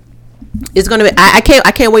 It's going to be,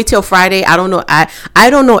 I can't wait till Friday. I don't know. I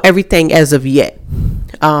don't know everything as of yet.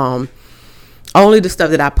 Only the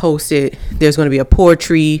stuff that I posted. There's going to be a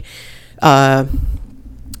poetry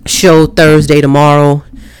show Thursday, tomorrow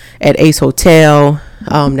at Ace Hotel.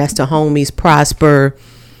 That's the homies Prosper,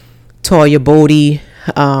 Toya Bodie,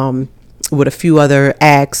 with a few other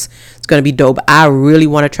acts. It's going to be dope. I really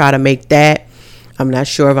want to try to make that. I'm not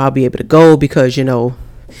sure if I'll be able to go because,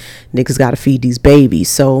 niggas got to feed these babies.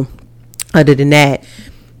 So other than that,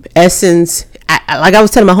 Essence, like I was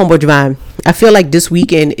telling my homeboy Javon, I feel like this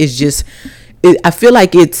weekend is just, I feel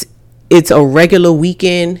like it's a regular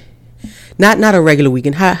weekend. Not a regular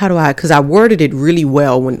weekend. How do I? Because I worded it really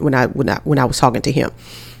well when I was talking to him.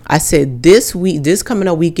 I said this coming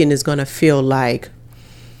up weekend is gonna feel like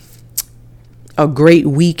a great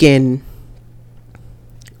weekend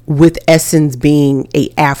with Essence being a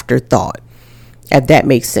afterthought, if that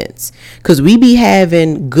makes sense. Because we be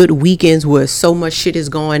having good weekends where so much shit is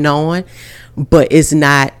going on, but it's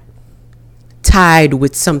not tied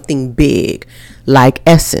with something big like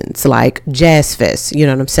Essence, like Jazz Fest. You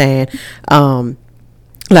know what I'm saying?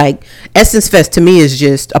 Like Essence Fest to me is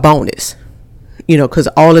just a bonus, you know, because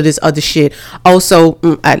all of this other shit. Also,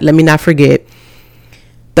 let me not forget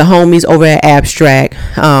the homies over at Abstract.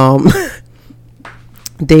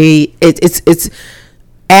 It's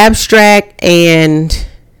Abstract and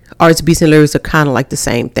Arts, Beats, and Lyrics are kind of like the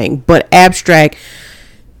same thing, but Abstract,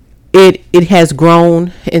 it has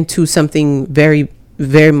grown into something very,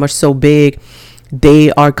 very much so big.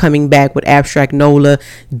 They are coming back with Abstract NOLA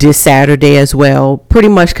this Saturday as well, pretty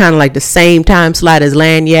much kind of like the same time slot as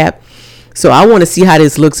Lagniappe. So I want to see how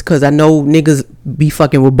this looks, because I know niggas be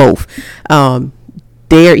fucking with both.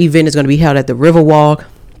 Their event is going to be held at the Riverwalk.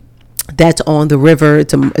 That's on the river.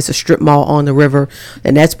 It's a strip mall on the river,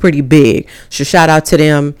 and that's pretty big. So shout out to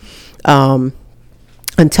them,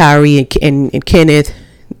 Antari and Kenneth,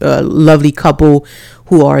 a lovely couple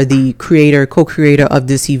who are the co-creator of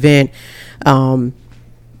this event. I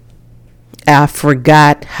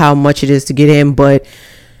forgot how much it is to get in, but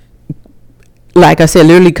like I said,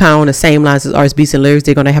 literally kind of on the same lines as Arts, Beats, and Lyrics.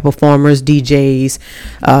 They're going to have performers, DJs,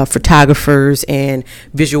 photographers, and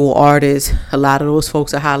visual artists. A lot of those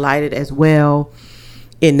folks are highlighted as well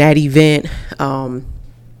in that event.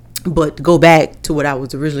 But to go back to what I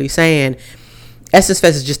was originally saying, Essence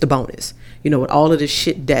Fest is just a bonus. You know, with all of the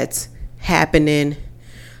shit that's happening,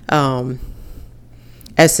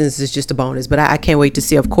 Essence is just a bonus. But I can't wait to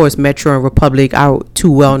see, of course, Metro and Republic, our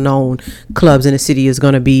two well-known clubs in the city, is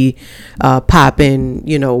going to be popping,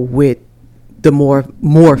 you know, with the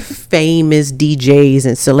more famous DJs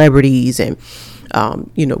and celebrities. And,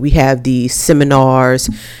 you know, we have the seminars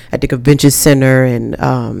at the convention center,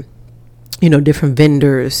 and, you know, different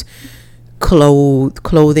vendors,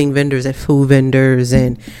 clothing vendors and food vendors,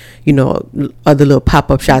 and, you know, other little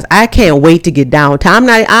pop-up shops. I can't wait to get downtown.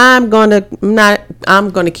 I'm gonna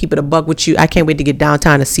keep it a buck with you. I can't wait to get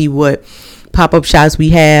downtown to see what pop-up shops we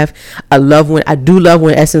have. I do love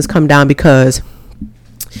when Essence come down, because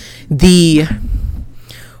the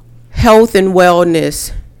health and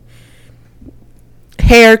wellness,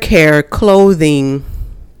 hair care, clothing,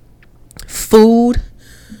 food,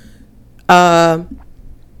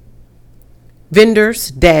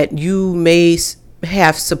 vendors that you may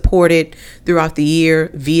have supported throughout the year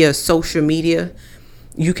via social media,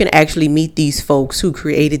 you can actually meet these folks who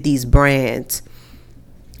created these brands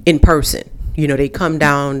in person. You know, they come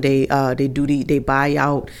down, they buy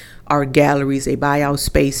out our galleries, they buy out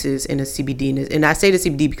spaces in the CBD, and I say the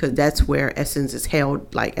CBD because that's where Essence is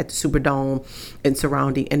held, like at the Superdome and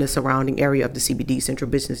in the surrounding area of the CBD, Central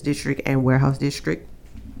Business District and Warehouse District.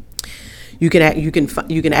 You can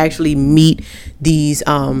actually meet these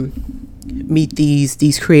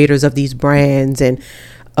creators of these brands and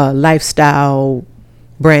lifestyle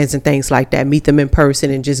brands and things like that. Meet them in person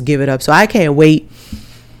and just give it up. So I can't wait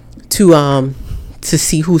to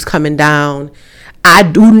see who's coming down. I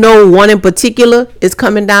do know one in particular is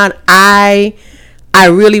coming down. I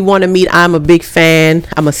really want to meet. I'm a big fan.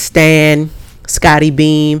 I'm a stan. Scotty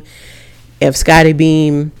Beam. If Scotty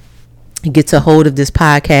Beam gets a hold of this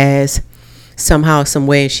podcast somehow, some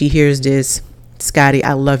way, and she hears this, Scotty,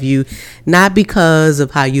 I love you, not because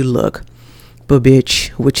of how you look, but bitch,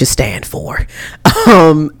 what you stand for.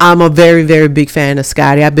 I'm a very, very big fan of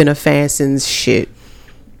Scotty. I've been a fan since shit.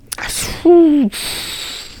 I'm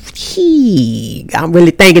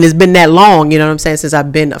really thinking it's been that long, you know what I'm saying, since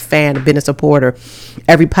I've been a fan, I've been a supporter.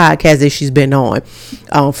 Every podcast that she's been on,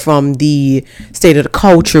 from the State of the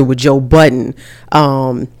Culture with Joe Budden,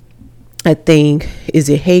 I think, is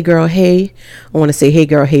it Hey Girl Hey? I want to say Hey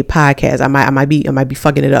Girl Hey podcast. I might be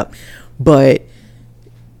fucking it up, but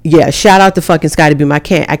yeah, shout out to fucking Scotty Beam. I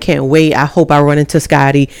can't wait. I hope I run into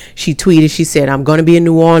Scotty. She tweeted, she said, I'm gonna be in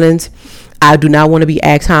New Orleans. I do not want to be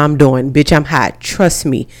asked how I'm doing. Bitch, I'm hot. Trust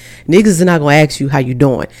me. Niggas are not gonna ask you how you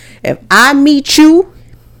doing. If I meet you,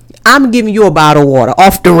 I'm giving you a bottle of water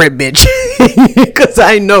off the rip, bitch, because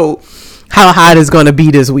I know how hot it's gonna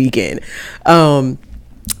be this weekend.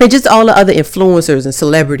 And just all the other influencers and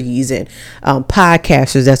celebrities and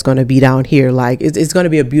podcasters that's going to be down here. Like, it's going to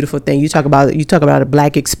be a beautiful thing. You talk about a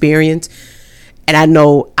black experience, and I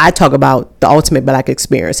know I talk about the ultimate black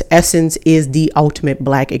experience. Essence is the ultimate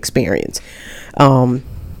black experience. So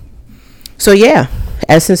yeah,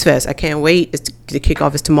 Essence Fest. I can't wait. The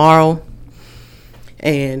kickoff is tomorrow,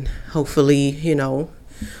 and hopefully, you know,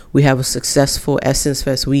 we have a successful Essence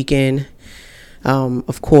Fest weekend.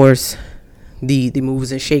 Of course, the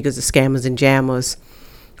movers and shakers, the scammers and jammers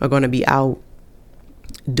are going to be out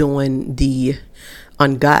doing the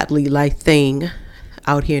ungodly like thing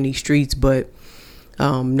out here in these streets. But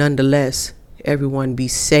nonetheless, everyone be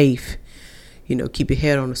safe. Keep your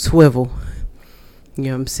head on a swivel. You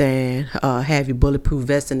know what I'm saying? Have your bulletproof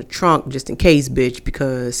vest in the trunk just in case, bitch,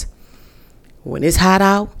 because when it's hot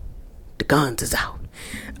out, the guns is out.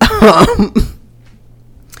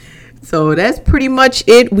 So that's pretty much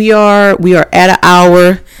it. We are at an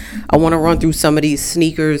hour. I want to run through some of these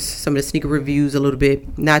sneakers, some of the sneaker reviews a little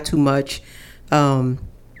bit, not too much. I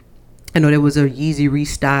know there was a Yeezy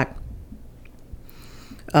restock.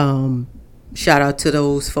 Shout out to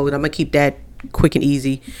those folks. I'm gonna keep that quick and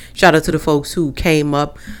easy. Shout out to the folks who came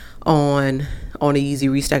up on a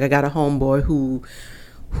Yeezy restock. I got a homeboy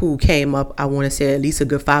who came up, I want to say at least a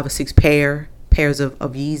good 5 or 6 pairs of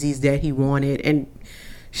Yeezys that he wanted, and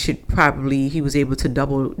he was able to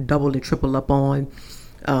double and triple up on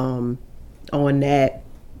that.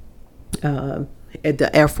 At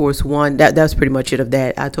the Air Force One, that's pretty much it of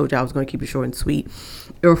that. I told you I was going to keep it short and sweet.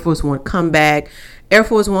 Air Force One comeback. Air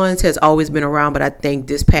Force Ones has always been around, but I think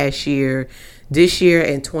this year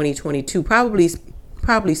and 2022, probably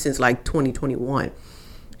since like 2021,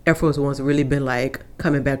 Air Force One's really been like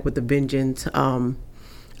coming back with a vengeance. I'm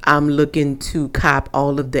looking to cop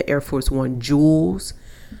all of the Air Force One jewels.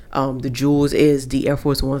 The jewels is the Air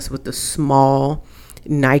Force Ones with the small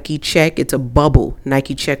Nike check. It's a bubble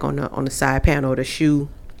Nike check on the side panel of the shoe.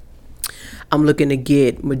 I'm looking to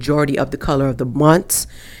get majority of the color of the months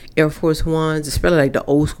Air Force Ones, especially like the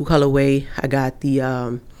old school colorway. I got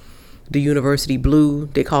the University Blue.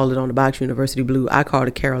 They call it on the box University Blue. I call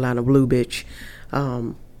it Carolina Blue, bitch.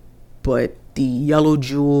 But the yellow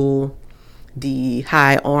jewel, the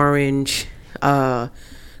high orange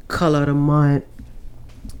color of the month.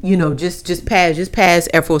 Just past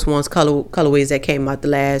Air Force One's colorways that came out the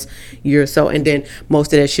last year or so, and then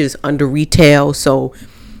most of that shit is under retail. So,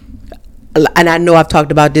 and I know I've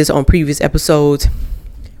talked about this on previous episodes.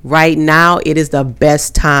 Right now, it is the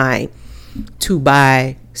best time to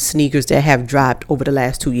buy sneakers that have dropped over the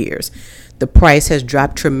last 2 years. The price has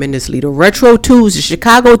dropped tremendously. The retro 2s, the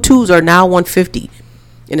Chicago 2s are now $150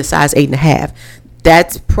 in a size 8.5.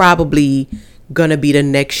 That's probably gonna be the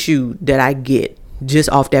next shoe that I get just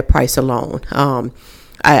off that price alone.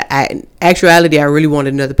 In actuality, I really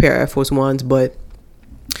wanted another pair of Air Force Ones, but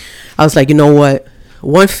I was like, you know what?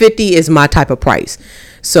 $150 is my type of price.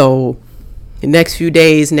 So the next few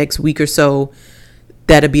days, next week or so,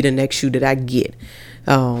 that'll be the next shoe that I get.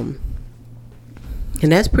 And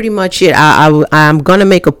that's pretty much it. I'm gonna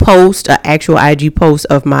make a post, an actual IG post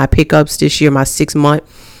of my pickups this year, my 6-month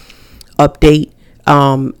update.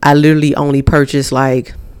 I literally only purchased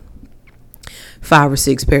like 5 or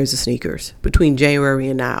 6 pairs of sneakers between January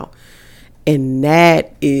and now, and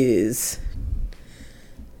that is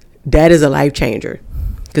a life changer.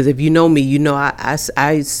 Because if you know me, you know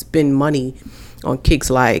I spend money on kicks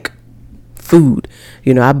like food.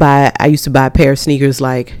 I used to buy a pair of sneakers,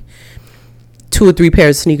 like 2 or 3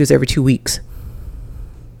 pairs of sneakers every 2 weeks.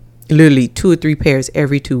 Literally 2 or 3 pairs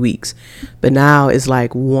every 2 weeks. But now it's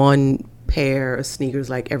like 1 pair of sneakers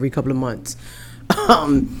like every couple of months.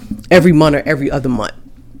 Every month or every other month.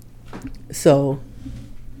 So,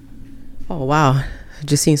 oh wow, I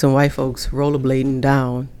just seen some white folks rollerblading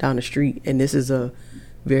down the street, and this is a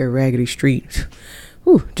very raggedy street.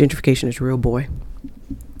 Whew, gentrification is real, boy.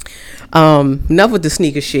 Enough with the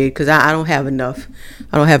sneaker shit, because I don't have enough.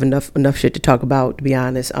 I don't have enough shit to talk about, to be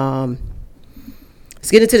honest.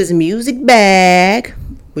 Let's get into this music bag,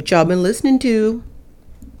 what y'all been listening to.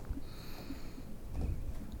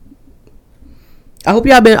 I hope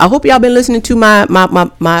y'all been listening to my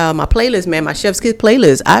playlist, man, my Chef's Kiss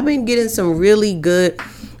playlist. I've been getting some really good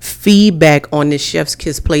feedback on this Chef's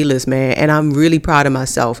Kiss playlist, man, and I'm really proud of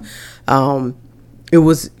myself. It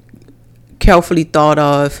was carefully thought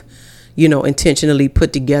of, intentionally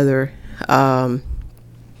put together. I'm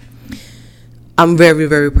very,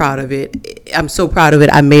 very proud of it. I'm so proud of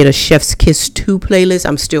it. I made a Chef's Kiss 2 playlist.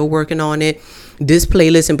 I'm still working on it. This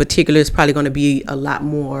playlist in particular is probably going to be a lot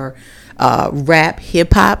more rap,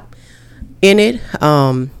 hip hop in it,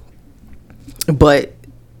 but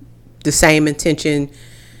the same intention,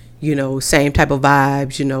 same type of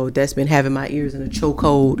vibes, that's been having my ears in a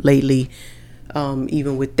chokehold lately,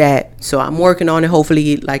 even with that. So I'm working on it.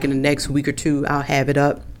 Hopefully, like in the next week or 2, I'll have it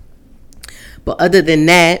up. But other than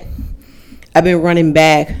that, I've been running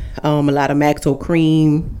back a lot of Maxo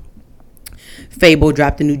Cream. Fable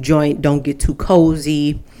dropped a new joint, Don't Get Too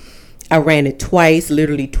Cozy. I ran it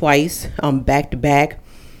literally twice, back to back.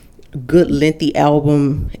 Good lengthy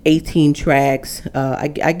album, 18 tracks. I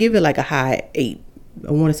give it like a high 8.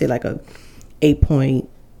 I want to say like a 8.8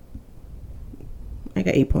 I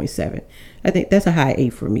got 8.7. I think that's a high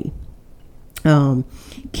 8 for me.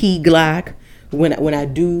 Key Glock. When I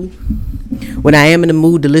am in the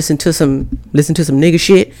mood to listen to some nigga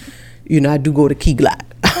shit, you know, I do go to Key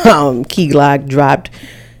Glock. Key Glock dropped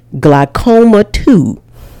Glaucoma 2.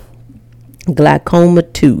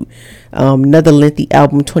 Another lengthy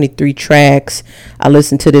album, 23 tracks. I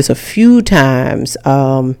listened to this a few times.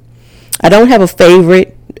 I don't have a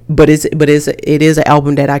favorite, but it is an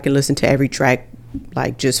album that I can listen to every track,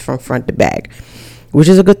 like just from front to back, which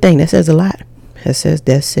is a good thing. That says a lot. That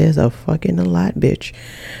says a fucking a lot, bitch.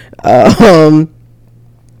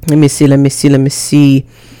 Let me see.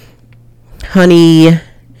 Honey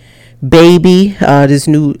Baby, this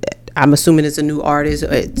new, I'm assuming it's a new artist.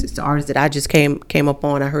 It's an artist that I just came up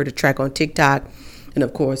on. I heard a track on TikTok, and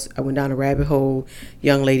of course I went down a rabbit hole.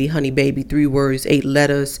 Young lady, Honey Baby, 3 words, 8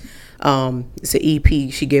 letters. It's an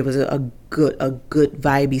EP. She gave us a good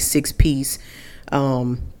vibey 6-piece.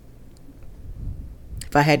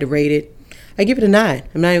 If I had to rate it, I give it a 9.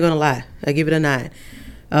 I'm not even gonna lie. I give it a 9.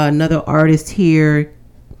 Another artist here,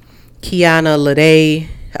 Kiana Lede,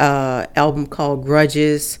 album called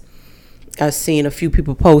Grudges. I've seen a few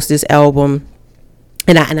people post this album,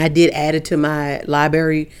 and I did add it to my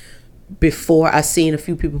library before I seen a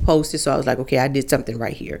few people post it. So I was like, okay, I did something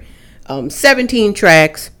right here. 17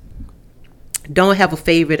 tracks. Don't have a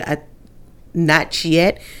favorite, not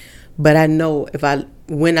yet, but I know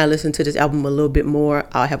when I listen to this album a little bit more,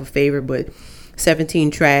 I'll have a favorite. But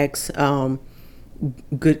 17 tracks,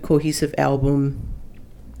 good cohesive album.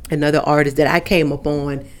 Another artist that I came up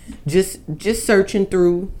on just searching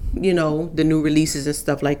through, you know, the new releases and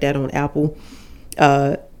stuff like that on Apple.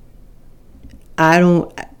 The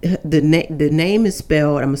name is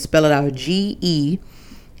spelled, I'm gonna spell it out, Genia,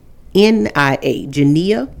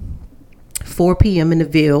 Genia. 4 p.m. in the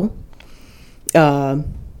Ville.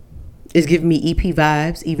 It's giving me EP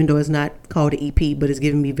vibes, even though it's not called an EP, but it's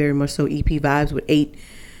giving me very much so EP vibes with eight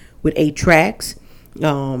tracks.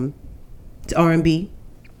 It's R&B.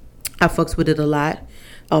 I fucks with it a lot.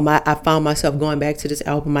 I found myself going back to this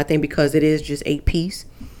album, I think, because it is just 8-piece.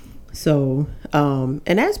 So, and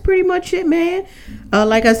that's pretty much it, man.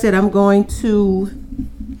 Like I said, I'm going to,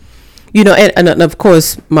 you know, and of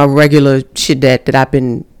course, my regular shit that I've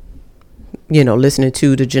been, you know, listening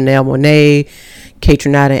to, the Janelle Monáe,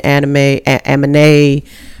 Kaytranada Amine,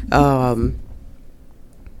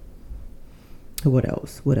 what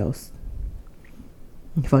else?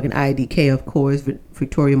 Fucking IDK, of course,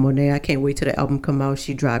 Victoria Monet. I can't wait till the album come out.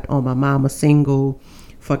 She dropped On My Mama single,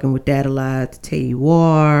 fucking with that a lot. Tay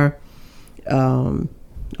War,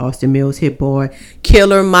 Austin Mills, Hit Boy,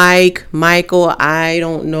 Killer Michael. I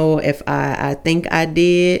don't know if I think I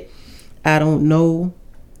did. I don't know.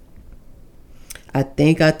 I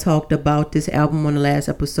think I talked about this album on the last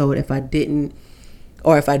episode. If I didn't,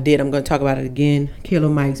 or if I did, I'm going to talk about it again. Killer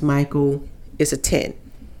Mike's Michael. It's a 10.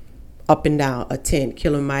 Up and down, a 10.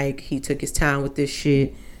 Killer Mike, he took his time with this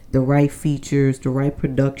shit. The right features, the right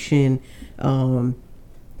production, the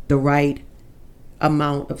right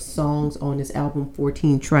amount of songs on this album.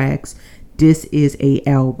 14 tracks. This is a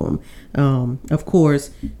album. Of course,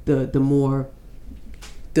 the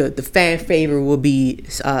fan favorite will be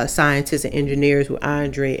Scientists and Engineers with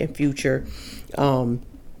Andre and Future.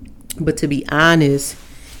 But to be honest,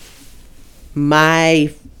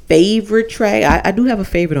 my favorite track, I do have a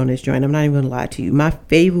favorite on this joint. I'm not even gonna lie to you. My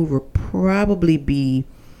favorite would probably be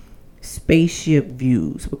Spaceship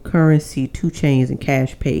Views with Currency, 2 Chainz, and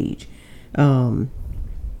Cash Page.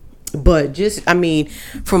 But just, I mean,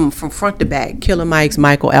 from front to back, Killer Mike's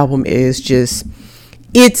Michael album is just,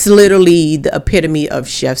 it's literally the epitome of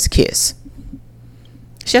Chef's Kiss.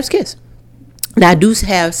 Chef's Kiss. Now, I do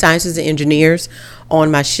have Sciences and Engineers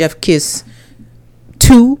on my Chef Kiss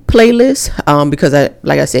 2 playlist, because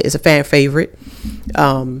like I said, it's a fan favorite.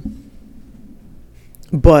 But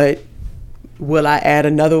will I add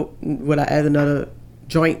another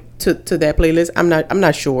joint to that playlist? I'm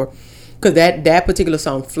not sure, because that particular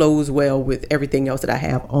song flows well with everything else that I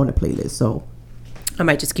have on the playlist. So I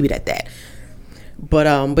might just keep it at that.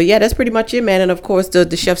 But yeah, that's pretty much it, man. And of course,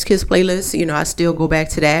 the Chef's Kiss playlist, you know, I still go back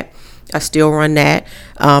to that. I still run that.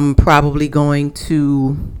 I'm probably going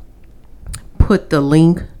to put the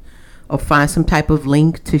link or find some type of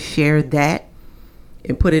link to share that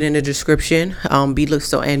and put it in the description. Be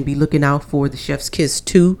looking out for the Chef's Kiss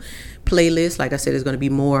 2 playlist. Like I said, it's going to be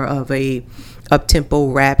more of a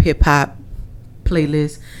up-tempo rap hip hop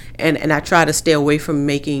playlist. And I try to stay away from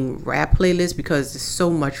making rap playlists because there's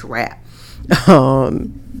so much rap.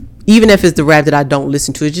 Even if it's the rap that I don't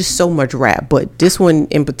listen to, it's just so much rap. But this one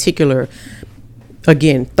in particular,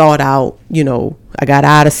 again, thought out. I got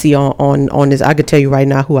Odyssey on this. I could tell you right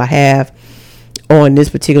now who I have on this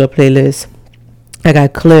particular playlist. I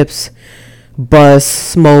got Clips, Bus,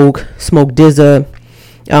 Smoke DZA.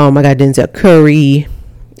 I got Denzel Curry.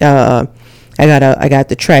 I got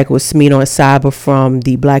the track with Smino and Saba from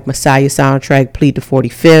the Black Messiah soundtrack, Plead the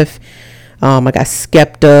 45th. I got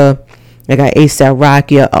Skepta. I got ASAP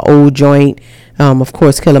Rocky, an old joint. Of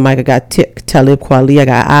course, Killer Mike. I got Talib Kweli. I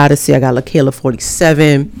got Odyssey. I got LaKayla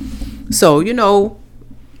 47. So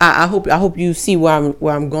I hope you see where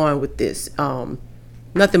I'm going with this.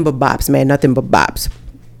 Nothing but bops, man. Nothing but bops.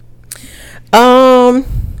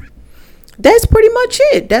 That's pretty much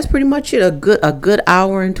it. A good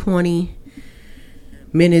hour and 20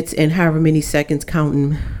 minutes and however many seconds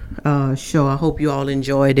counting show. I hope you all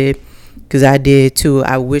enjoyed it, because I did too.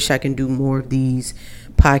 I wish I can do more of these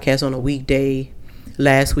podcasts on a weekday.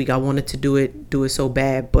 Last week I wanted to do it so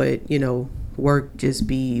bad, but work just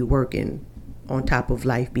be working on top of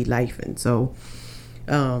life be life. And so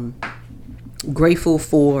grateful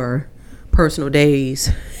for personal days,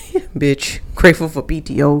 bitch. Grateful for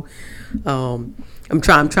PTO. I'm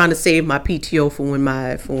trying to save my PTO for when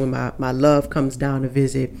my love comes down to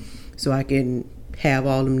visit, so I can have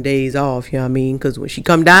all them days off. You know what I mean? Because when she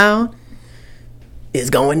come down, it's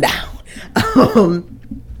going down.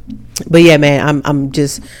 But yeah, man, I'm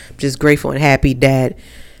just grateful and happy that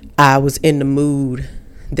I was in the mood,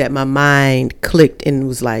 that my mind clicked and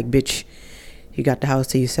was like, bitch, you got the house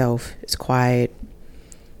to yourself. It's quiet.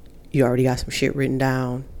 You already got some shit written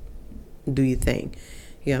down. Do your thing.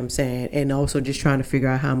 You know what I'm saying? And also just trying to figure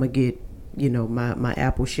out how I'm going to get, my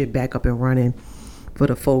Apple shit back up and running for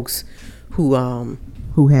the folks who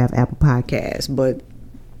have Apple Podcasts. But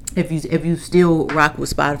if you still rock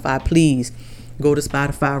with Spotify, please go to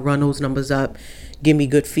Spotify, run those numbers up, give me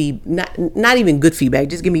good feedback. Not even good feedback,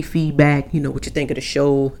 just give me feedback, what you think of the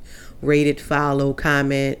show, rate it, follow,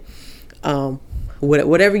 comment,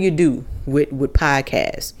 whatever you do with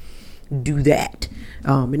podcasts, do that.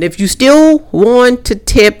 And if you still want to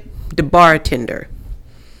tip the bartender,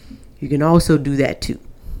 you can also do that too.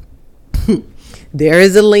 There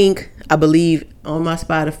is a link, I believe, on my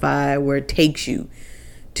Spotify where it takes you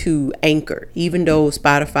to Anchor. Even though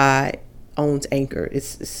Spotify owns Anchor,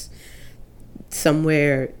 it's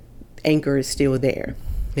somewhere Anchor is still there,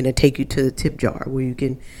 and it take you to the tip jar where you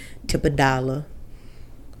can tip $1,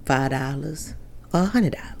 $5, or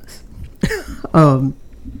 $100.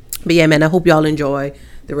 But yeah, man, I hope y'all enjoy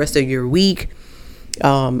the rest of your week.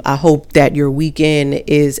 I hope that your weekend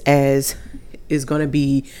is going to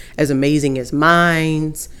be as amazing as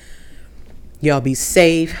mine's. Y'all be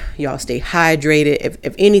safe. Y'all stay hydrated.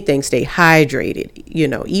 If anything, stay hydrated.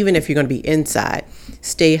 Even if you're going to be inside,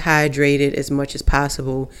 stay hydrated as much as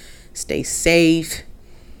possible. Stay safe.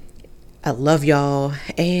 I love y'all.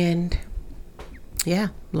 And yeah,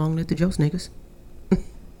 long live the Joes niggas.